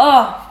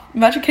 Oh,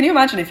 can you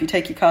imagine if you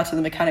take your car to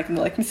the mechanic and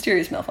they're like,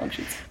 mysterious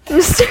malfunctions?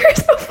 Mysterious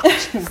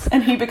malfunctions.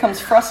 And he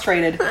becomes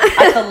frustrated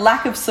at the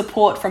lack of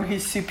support from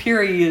his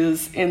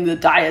superiors in the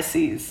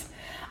diocese.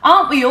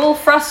 Aren't we all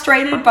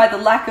frustrated by the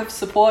lack of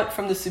support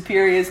from the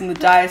superiors in the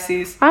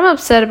diocese? I'm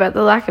upset about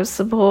the lack of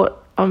support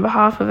on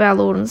behalf of our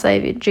Lord and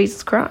Saviour,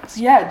 Jesus Christ.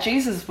 Yeah,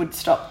 Jesus would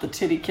stop the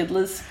titty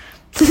kiddlers.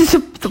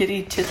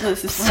 Kitty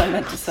tiddlers is what I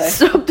meant to say.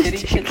 Stop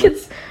titty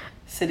kiddlers.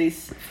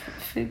 Cities.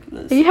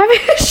 Fiddlers. Are you having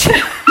a show?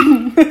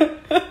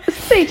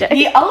 CJ.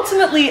 He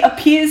ultimately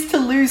appears to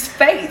lose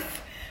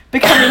faith,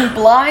 becoming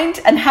blind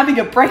and having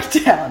a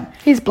breakdown.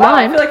 He's blind?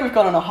 Wow, I feel like we've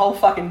gone on a whole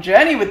fucking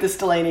journey with this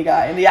Delaney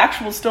guy. In the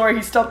actual story,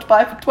 he stopped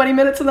by for 20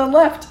 minutes and then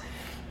left.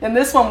 In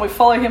this one, we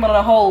follow him on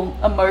a whole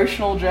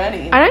emotional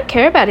journey. I don't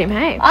care about him,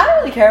 hey? I don't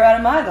really care about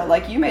him either.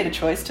 Like, you made a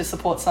choice to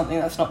support something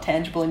that's not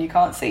tangible and you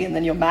can't see, and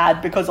then you're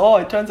mad because,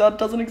 it turns out it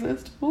doesn't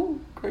exist.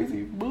 Ooh,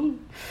 crazy. Ooh.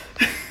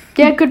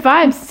 Yeah, good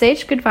vibes,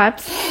 Sage, good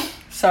vibes.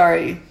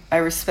 Sorry, I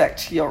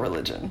respect your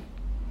religion.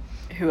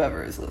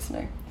 Whoever is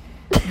listening.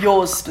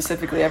 Yours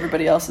specifically,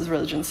 everybody else's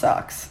religion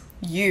sucks.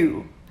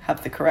 You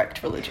have the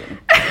correct religion.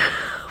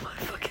 Oh my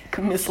fucking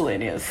God.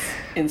 Miscellaneous.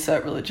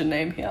 Insert religion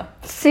name here.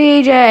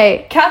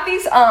 CJ.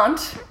 Kathy's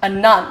aunt, a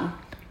nun.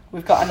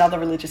 We've got another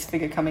religious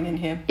figure coming in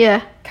here.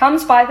 Yeah.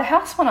 Comes by the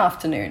house one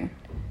afternoon,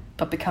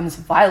 but becomes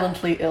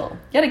violently ill.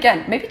 Yet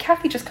again, maybe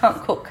Kathy just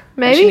can't cook.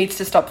 Maybe she needs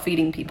to stop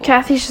feeding people.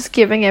 Kathy's just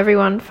giving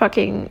everyone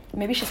fucking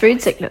maybe she's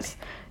food sickness.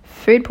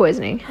 Food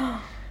poisoning.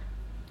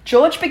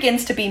 George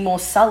begins to be more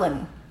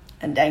sullen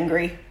and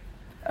angry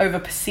over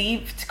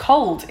perceived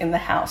cold in the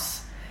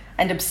house.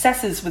 and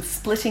obsesses with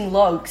splitting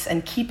logs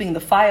and keeping the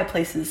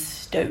fireplaces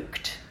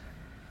stoked.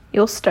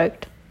 You're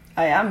stoked.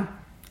 I am.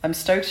 I'm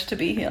stoked to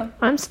be here.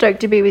 I'm stoked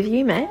to be with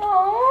you, mate.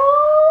 Aww.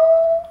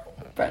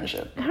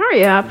 Friendship.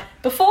 Hurry up.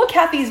 Before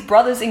Kathy's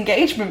brother's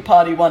engagement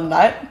party one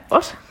night...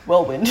 What?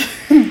 Whirlwind.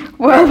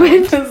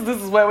 Whirlwind.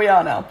 This is where we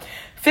are now.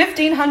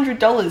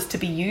 $1,500 to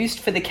be used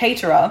for the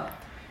caterer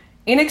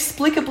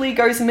inexplicably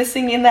goes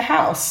missing in the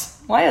house.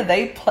 Why are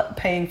they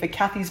paying for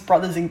Kathy's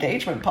brother's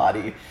engagement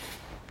party?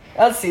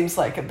 That seems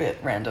like a bit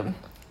random.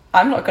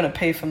 I'm not going to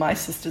pay for my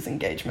sister's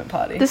engagement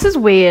party. This is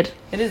weird.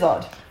 It is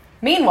odd.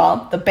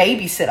 Meanwhile, the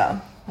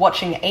babysitter,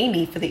 watching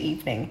Amy for the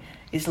evening,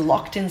 is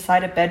locked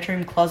inside a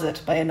bedroom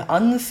closet by an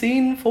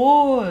unseen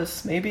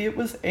force. Maybe it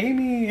was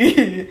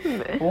Amy.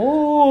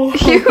 Oh.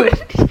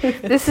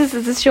 Is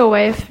this your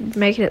way of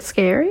making it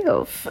scary?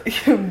 Or?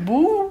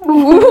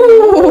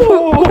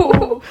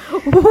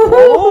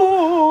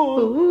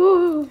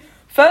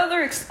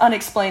 Further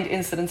unexplained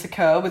incidents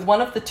occur with one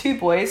of the two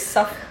boys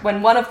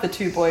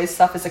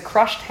suffers a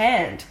crushed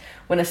hand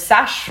when a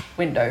sash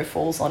window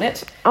falls on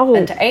it. Oh.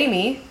 And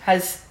Amy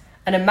has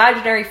an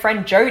imaginary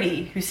friend,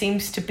 Jody, who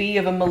seems to be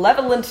of a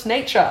malevolent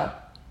nature.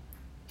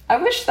 I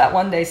wish that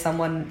one day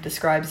someone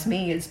describes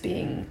me as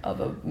being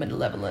of a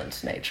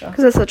malevolent nature.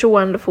 Because that's such a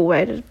wonderful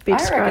way to be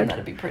described. I reckon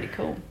that'd be pretty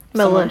cool.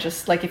 Someone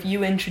just, like, if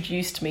you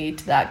introduced me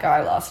to that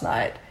guy last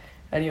night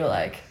and you were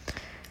like,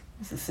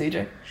 this is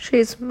CJ.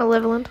 She's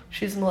malevolent.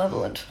 She's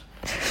malevolent.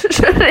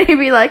 Shouldn't he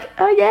be like,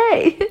 oh,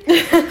 yay.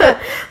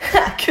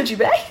 Could you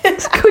be?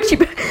 Could you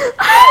be?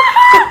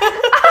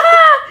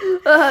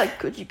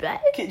 Could you be?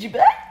 Could you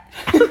be?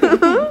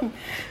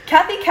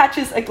 Kathy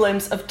catches a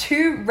glimpse of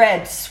two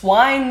red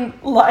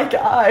swine-like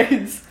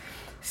eyes.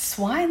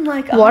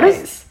 Swine-like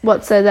eyes?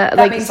 So that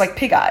like, means like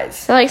pig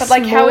eyes. Like, but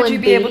like, how would you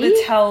be able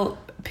to tell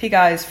pig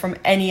eyes from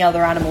any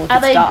other animal if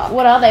it's dark?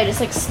 What are they? Just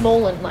like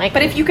small and like...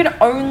 But if you can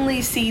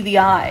only see the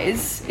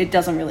eyes, it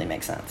doesn't really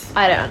make sense.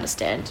 I don't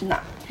understand. No.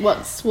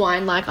 What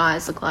swine-like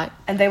eyes look like.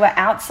 And they were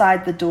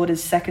outside the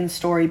daughter's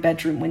second-story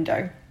bedroom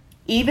window.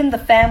 Even the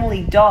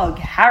family dog,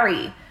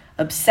 Harry,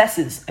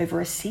 obsesses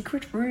over a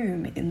secret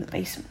room in the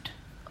basement.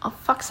 Oh,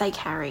 fuck's sake,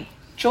 Harry.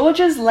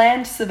 George's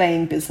land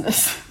surveying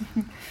business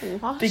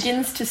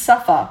begins to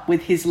suffer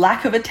with his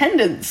lack of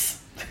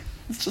attendance.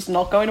 It's just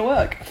not going to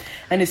work.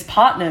 And his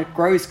partner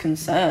grows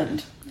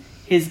concerned.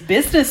 His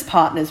business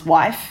partner's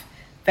wife,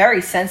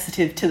 very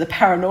sensitive to the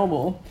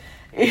paranormal,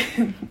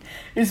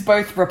 is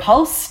both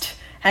repulsed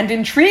and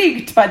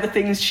intrigued by the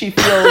things she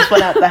feels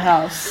when at the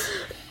house.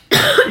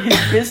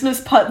 His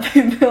business partner,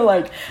 they're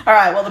like, all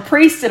right, well, the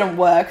priest didn't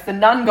work, the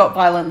nun got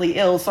violently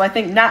ill, so I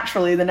think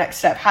naturally the next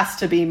step has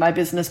to be my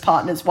business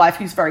partner's wife,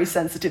 who's very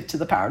sensitive to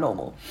the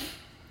paranormal.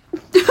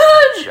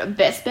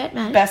 Best bet,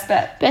 man. Best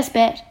bet. Best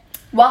bet.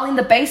 While in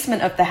the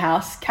basement of the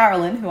house,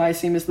 Carolyn, who I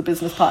assume is the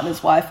business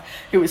partner's wife,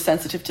 who is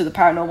sensitive to the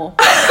paranormal,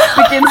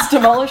 begins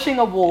demolishing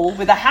a wall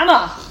with a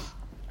hammer.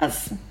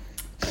 That's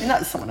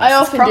someone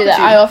else's property.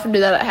 I often do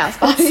that at house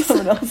parties. That's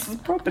someone else's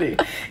property.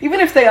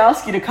 Even if they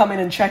ask you to come in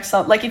and check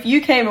something, like if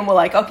you came and were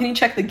like, oh, can you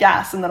check the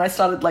gas? And then I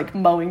started like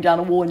mowing down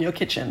a wall in your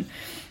kitchen.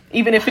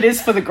 Even if it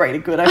is for the greater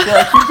good, I feel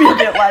like you'd be a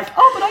bit like,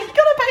 oh, but are you going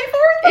to pay for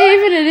it though?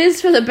 Even it is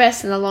for the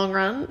best in the long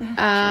run.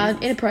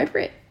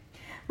 Inappropriate.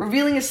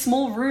 Revealing a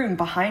small room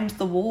behind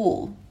the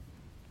wall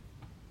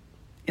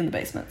in the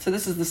basement. So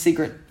this is the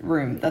secret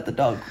room that the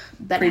dog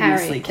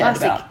previously cared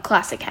about.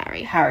 Classic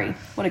Harry. Harry,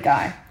 what a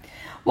guy.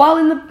 While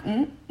in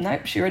the...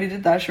 nope, she already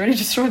did that. She already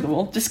destroyed the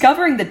wall.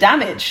 Discovering the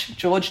damage,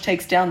 George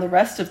takes down the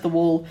rest of the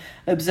wall,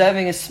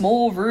 observing a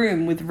small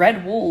room with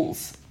red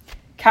walls.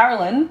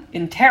 Carolyn,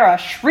 in terror,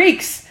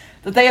 shrieks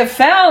that they have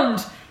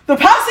found the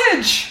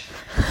passage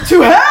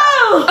to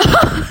hell!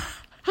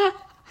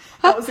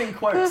 That was in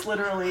quotes,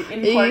 literally.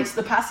 In quotes,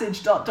 the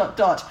passage, ...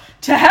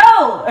 to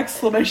hell! !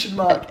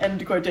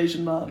 End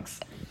quotation marks.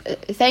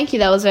 Thank you,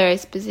 that was very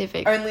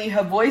specific. Only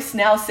her voice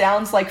now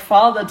sounds like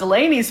Father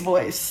Delaney's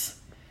voice,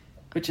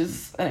 which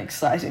is an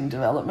exciting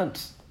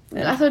development.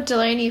 I thought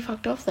Delaney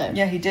fucked off though.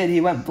 Yeah, he did.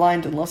 He went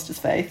blind and lost his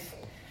faith.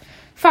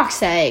 Fuck's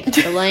sake,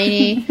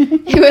 Delaney.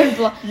 He went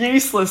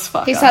useless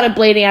fucker. He started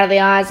bleeding out of the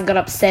eyes and got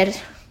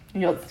upset.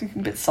 You got a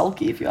bit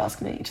sulky, if you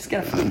ask me. Just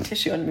get a fucking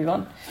tissue and move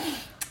on.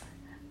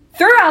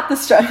 Throughout the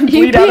strain,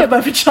 bleed out of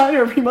my vagina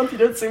every month. You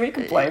don't see me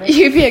complaining.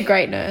 You'd be a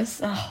great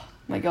nurse. Oh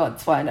my god,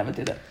 that's why I never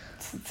did it.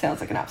 It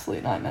sounds like an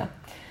absolute nightmare.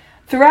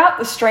 Throughout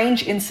the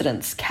strange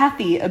incidents,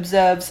 Kathy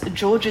observes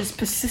George's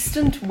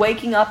persistent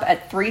waking up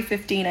at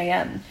 3:15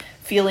 a.m,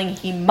 feeling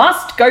he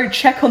must go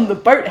check on the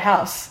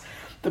boathouse.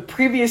 The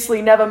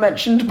previously never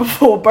mentioned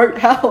before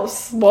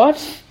boathouse.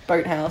 What?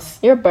 Boathouse.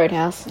 You're a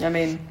boathouse. I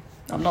mean,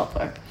 I'm not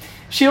though.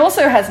 She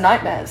also has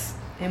nightmares,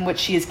 in which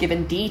she is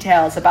given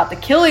details about the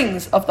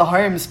killings of the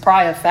home's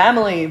prior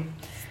family.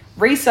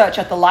 Research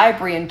at the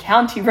library and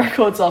county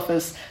records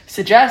office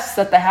suggests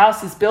that the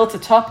house is built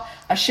atop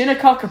a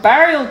Shinnecock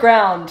burial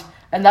ground,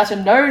 and that a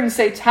known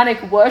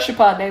satanic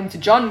worshipper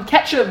named John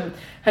Ketchum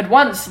had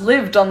once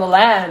lived on the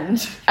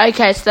land.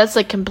 Okay, so that's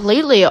like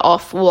completely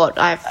off what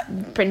I've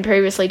been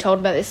previously told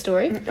about this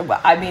story.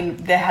 Well, I mean,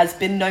 there has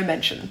been no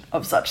mention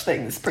of such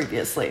things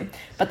previously,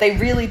 but they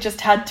really just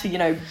had to, you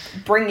know,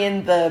 bring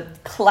in the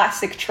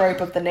classic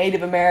trope of the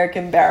Native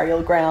American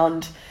burial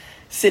ground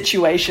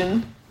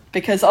situation,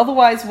 because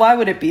otherwise, why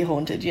would it be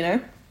haunted, you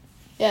know?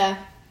 Yeah.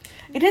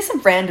 It is a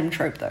random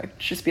trope, though. To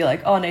just be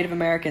like, oh, Native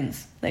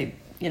Americans, they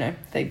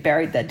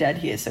buried their dead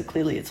here, so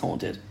clearly it's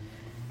haunted.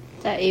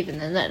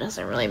 That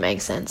doesn't really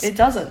make sense. It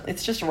doesn't.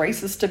 It's just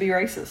racist to be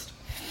racist.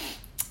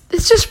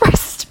 It's just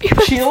racist to be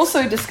racist. She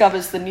also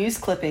discovers the news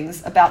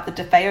clippings about the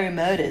DeFeo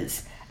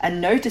murders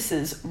and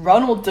notices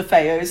Ronald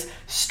DeFeo's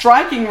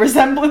striking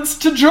resemblance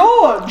to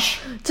George.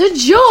 To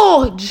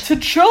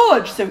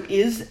George! So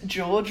is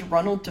George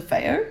Ronald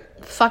DeFeo?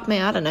 Fuck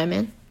me, I don't know,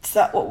 man. Is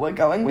that what we're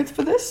going with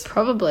for this?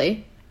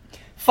 Probably.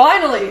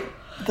 Finally,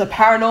 the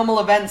paranormal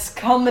events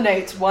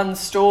culminate one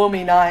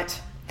stormy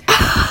night.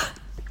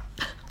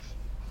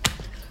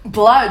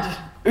 Blood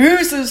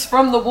oozes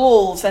from the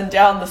walls and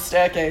down the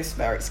staircase.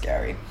 Very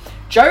scary.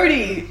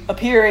 Jody,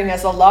 appearing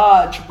as a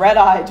large,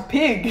 red-eyed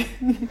pig,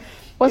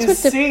 is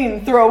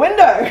seen through a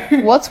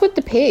window. What's with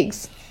the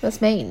pigs? That's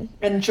mean.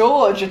 And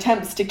George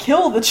attempts to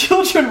kill the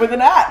children with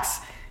an axe.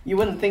 You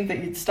wouldn't think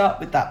that you'd start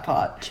with that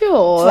part.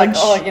 George. It's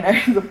like, oh, you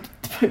know,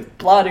 the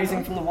blood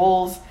oozing from the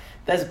walls.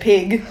 There's a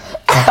pig.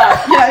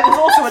 But, you know, there's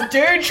also a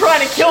dude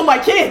trying to kill my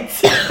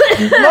kids.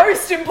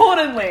 Most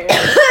importantly,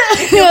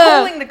 if you're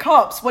calling the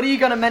cops, what are you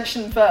going to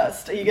mention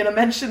first? Are you going to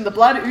mention the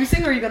blood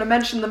oozing, or are you going to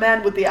mention the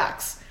man with the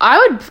axe?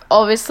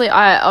 Honestly,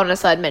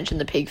 I'd mention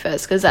the pig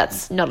first, because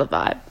that's not a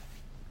vibe.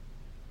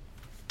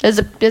 There's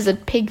a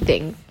pig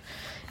thing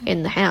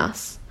in the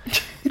house.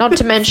 Not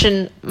to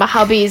mention my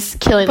hubby's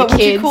killing the kids. But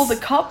would you call the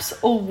cops,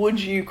 or would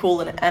you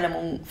call an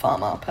animal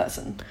farmer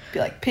person? Be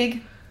like,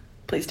 pig,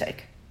 please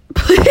take.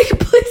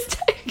 Please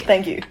take.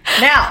 Thank you.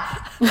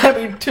 Now, let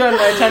me turn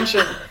my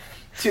attention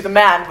to the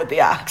man with the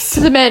axe. To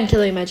the man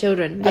killing my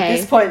children. At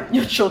this point,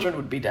 your children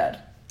would be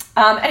dead.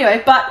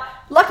 Anyway, but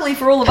luckily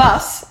for all of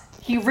us,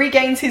 he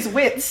regains his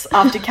wits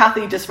after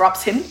Kathy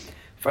disrupts him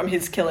from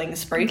his killing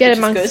spree. Get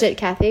amongst it,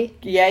 Kathy.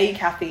 Yay,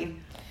 Kathy.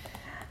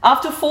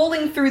 After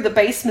falling through the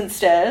basement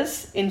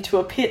stairs into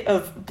a pit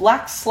of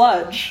black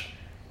sludge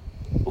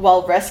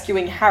while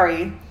rescuing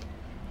Harry...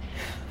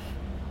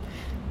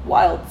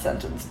 Wild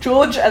sentence.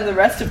 George and the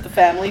rest of the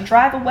family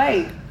drive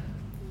away,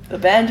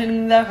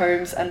 abandoning their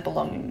homes and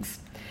belongings.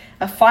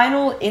 A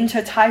final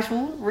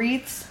intertitle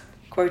reads,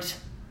 quote,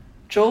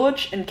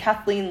 George and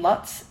Kathleen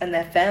Lutz and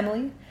their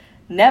family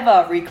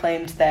never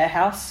reclaimed their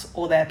house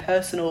or their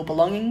personal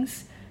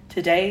belongings.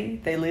 Today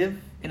they live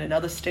in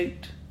another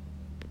state.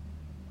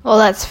 Well,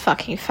 that's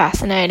fucking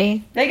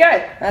fascinating. There you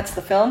go. That's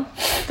the film.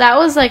 That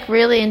was like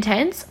really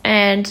intense,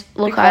 and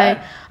look,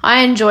 I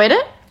enjoyed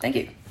it. Thank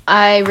you.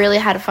 I really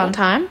had a fun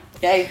time.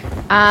 Yay.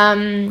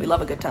 We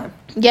love a good time.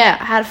 Yeah,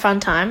 I had a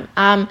fun time.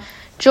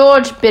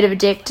 George, bit of a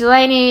dick.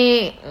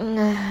 Delaney,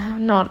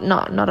 not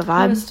a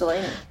vibe. Who was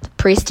Delaney? The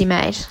priest he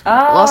made.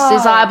 Lost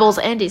his eyeballs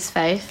and his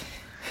faith.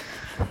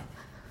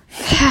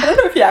 I don't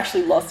know if he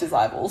actually lost his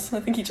eyeballs. I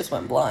think he just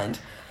went blind.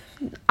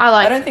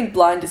 I don't think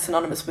blind is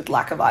synonymous with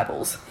lack of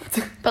eyeballs.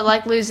 But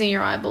like losing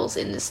your eyeballs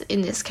in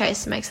this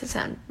case makes it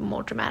sound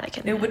more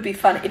dramatic. It would be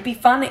fun. It'd be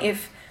fun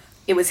if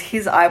it was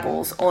his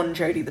eyeballs on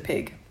Jody the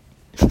pig.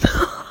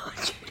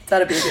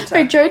 That'd be a good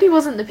time. Wait, Jody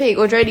wasn't the pig,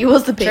 or Jody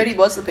was the pig? Jody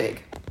was the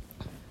pig.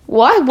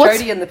 Why?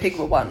 Jody and the pig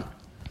were one.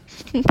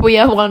 We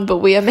are one, but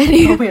we are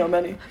many. We are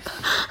many.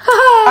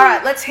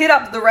 Alright, let's hit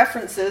up the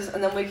references,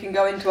 and then we can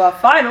go into our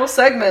final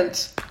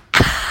segment.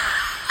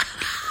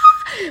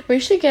 We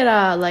should get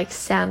like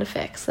sound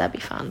effects. That'd be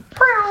fun.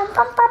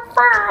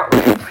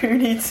 Who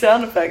needs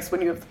sound effects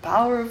when you have the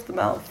power of the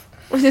mouth?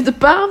 The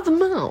power of the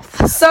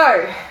mouth.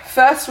 So,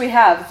 first we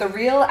have the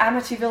real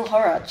Amityville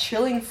Horror,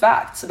 chilling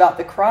facts about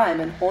the crime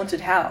and haunted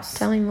house.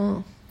 Tell me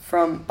more.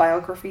 From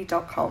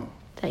biography.com.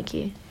 Thank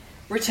you.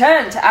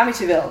 Return to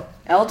Amityville.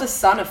 Eldest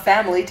son of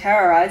family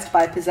terrorized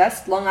by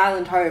possessed Long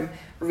Island home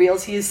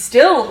reveals he is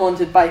still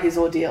haunted by his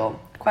ordeal.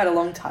 Quite a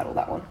long title,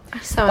 that one.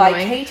 So by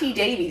annoying. Katie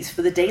Davies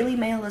for the Daily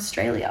Mail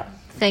Australia.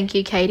 Thank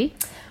you, Katie.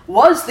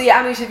 Was the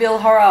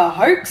Amityville Horror a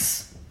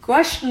hoax?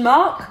 Question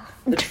mark.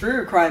 The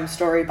true crime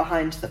story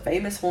behind the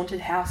famous haunted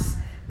house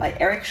by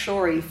Eric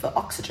Shorey for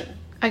Oxygen.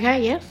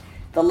 Okay, yeah.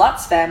 The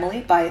Lutz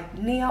Family by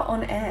Nia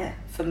On Air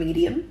for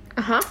Medium.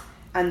 Uh-huh.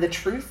 And The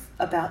Truth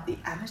About the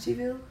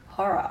Amityville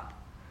Horror,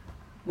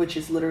 which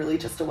is literally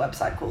just a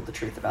website called The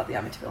Truth About the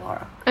Amityville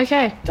Horror.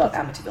 Okay.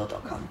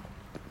 .amityville.com.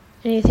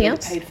 Anything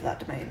else? Paid for that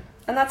domain.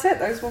 And that's it.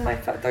 Those were my...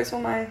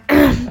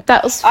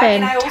 That was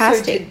fantastic. I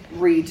also did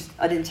read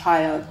an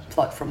entire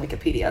plot from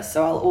Wikipedia,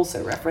 so I'll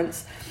also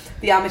reference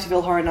the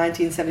Amityville Horror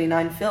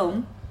 1979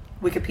 film,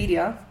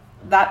 Wikipedia.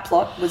 That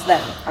plot was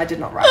then. I did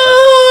not write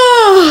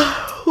it.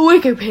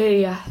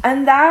 Wikipedia.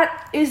 And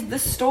that is the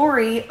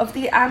story of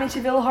the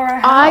Amityville Horror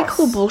House. I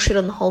call bullshit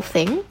on the whole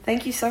thing.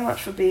 Thank you so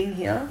much for being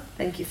here.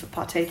 Thank you for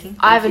partaking.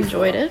 I've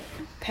enjoyed it.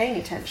 Paying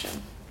attention.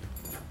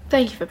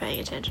 Thank you for paying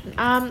attention.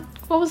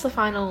 What was the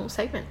final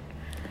segment?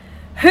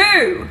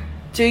 Who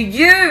do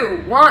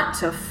you want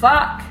to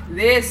fuck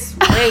this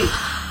week?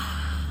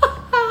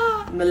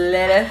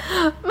 Milady.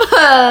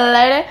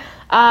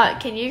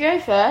 Can you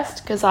go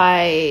first? Because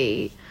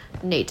I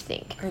need to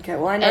think. Okay,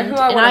 well, I know who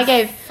I want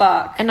to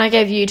fuck. And I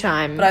gave you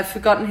time. But I've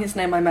forgotten his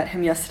name. I met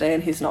him yesterday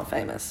and he's not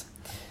famous.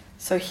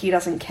 So he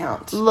doesn't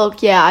count.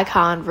 Look, yeah, I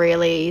can't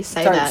really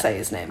say that. Don't say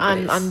his name,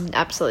 please. I'm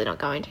absolutely not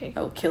going to.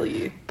 I'll kill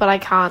you. But I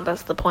can't,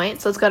 that's the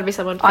point. So it's got to be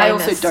someone famous. I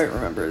also don't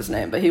remember his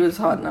name, but he was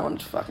hot and I wanted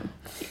to fuck him.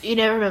 You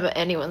never remember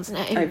anyone's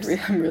name. I'm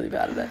really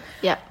bad at it.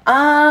 Yeah.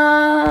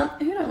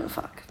 Who do I want to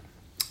fuck?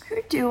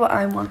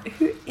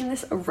 Who in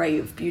this array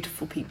of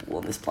beautiful people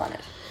on this planet?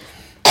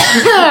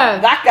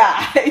 That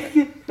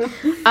guy.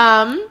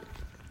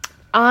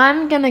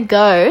 I'm going to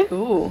go.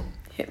 Ooh,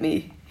 hit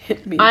me.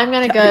 I'm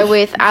going to go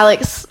with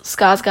Alex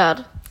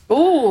Skarsgård.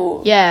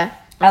 Ooh. Yeah.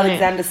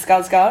 Alexander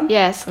Skarsgård?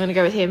 Yes, I'm going to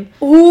go with him.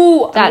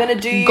 Ooh, that I'm going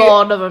to do you...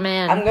 god of a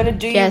man. I'm going to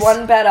do you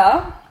one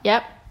better.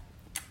 Yep.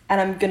 And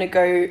I'm going to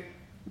go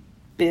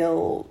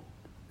Bill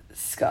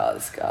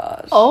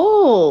Skarsgård.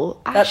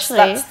 Oh, actually.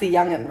 That's the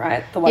young'un,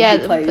 right? The one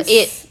who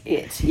plays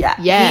it.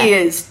 Yeah. He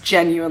is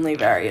genuinely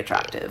very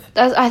attractive.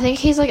 I think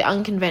he's, like,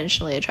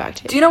 unconventionally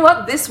attractive. Do you know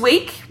what? This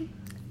week...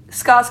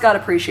 Skarsgård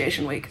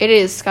Appreciation Week. It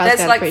is Skarsgård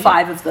There's like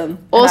 5 of them.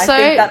 Also, I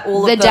think that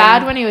all the of them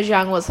dad when he was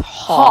young was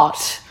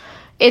hot.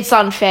 It's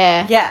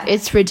unfair. Yeah.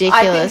 It's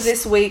ridiculous. I think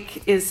this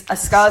week is a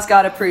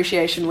Skarsgård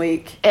Appreciation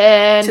Week.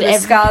 And to the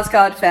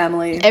Skarsgård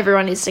family.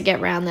 Everyone needs to get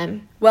round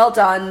them. Well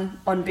done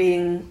on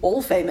being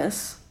all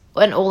famous.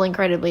 And all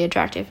incredibly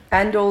attractive.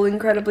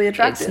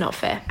 It's not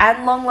fair.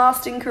 And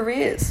long-lasting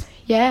careers.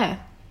 Yeah.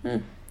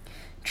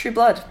 True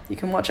Blood. You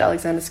can watch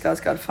Alexander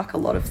Skarsgård fuck a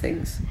lot of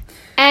things.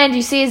 And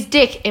you see his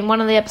dick in one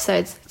of the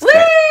episodes.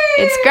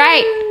 It's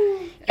great.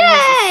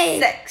 Yay!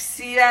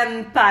 Sexy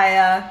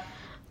vampire.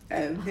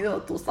 I'm here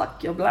to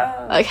suck your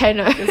blood. Okay,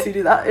 no. Does he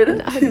do that?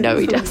 No,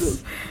 he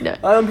does. No.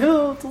 I'm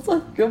here to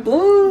suck your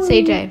blood.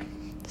 CJ,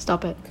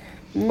 stop it.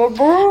 My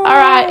boy. All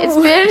right, it's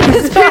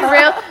been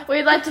real.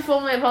 We'd like to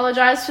formally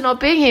apologise for not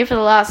being here for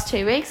the last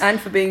 2 weeks. And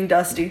for being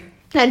dusty.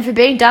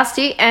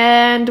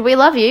 And we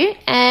love you.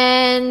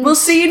 And we'll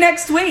see you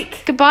next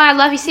week. Goodbye. I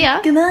love you. See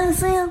ya. Goodbye.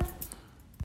 See ya.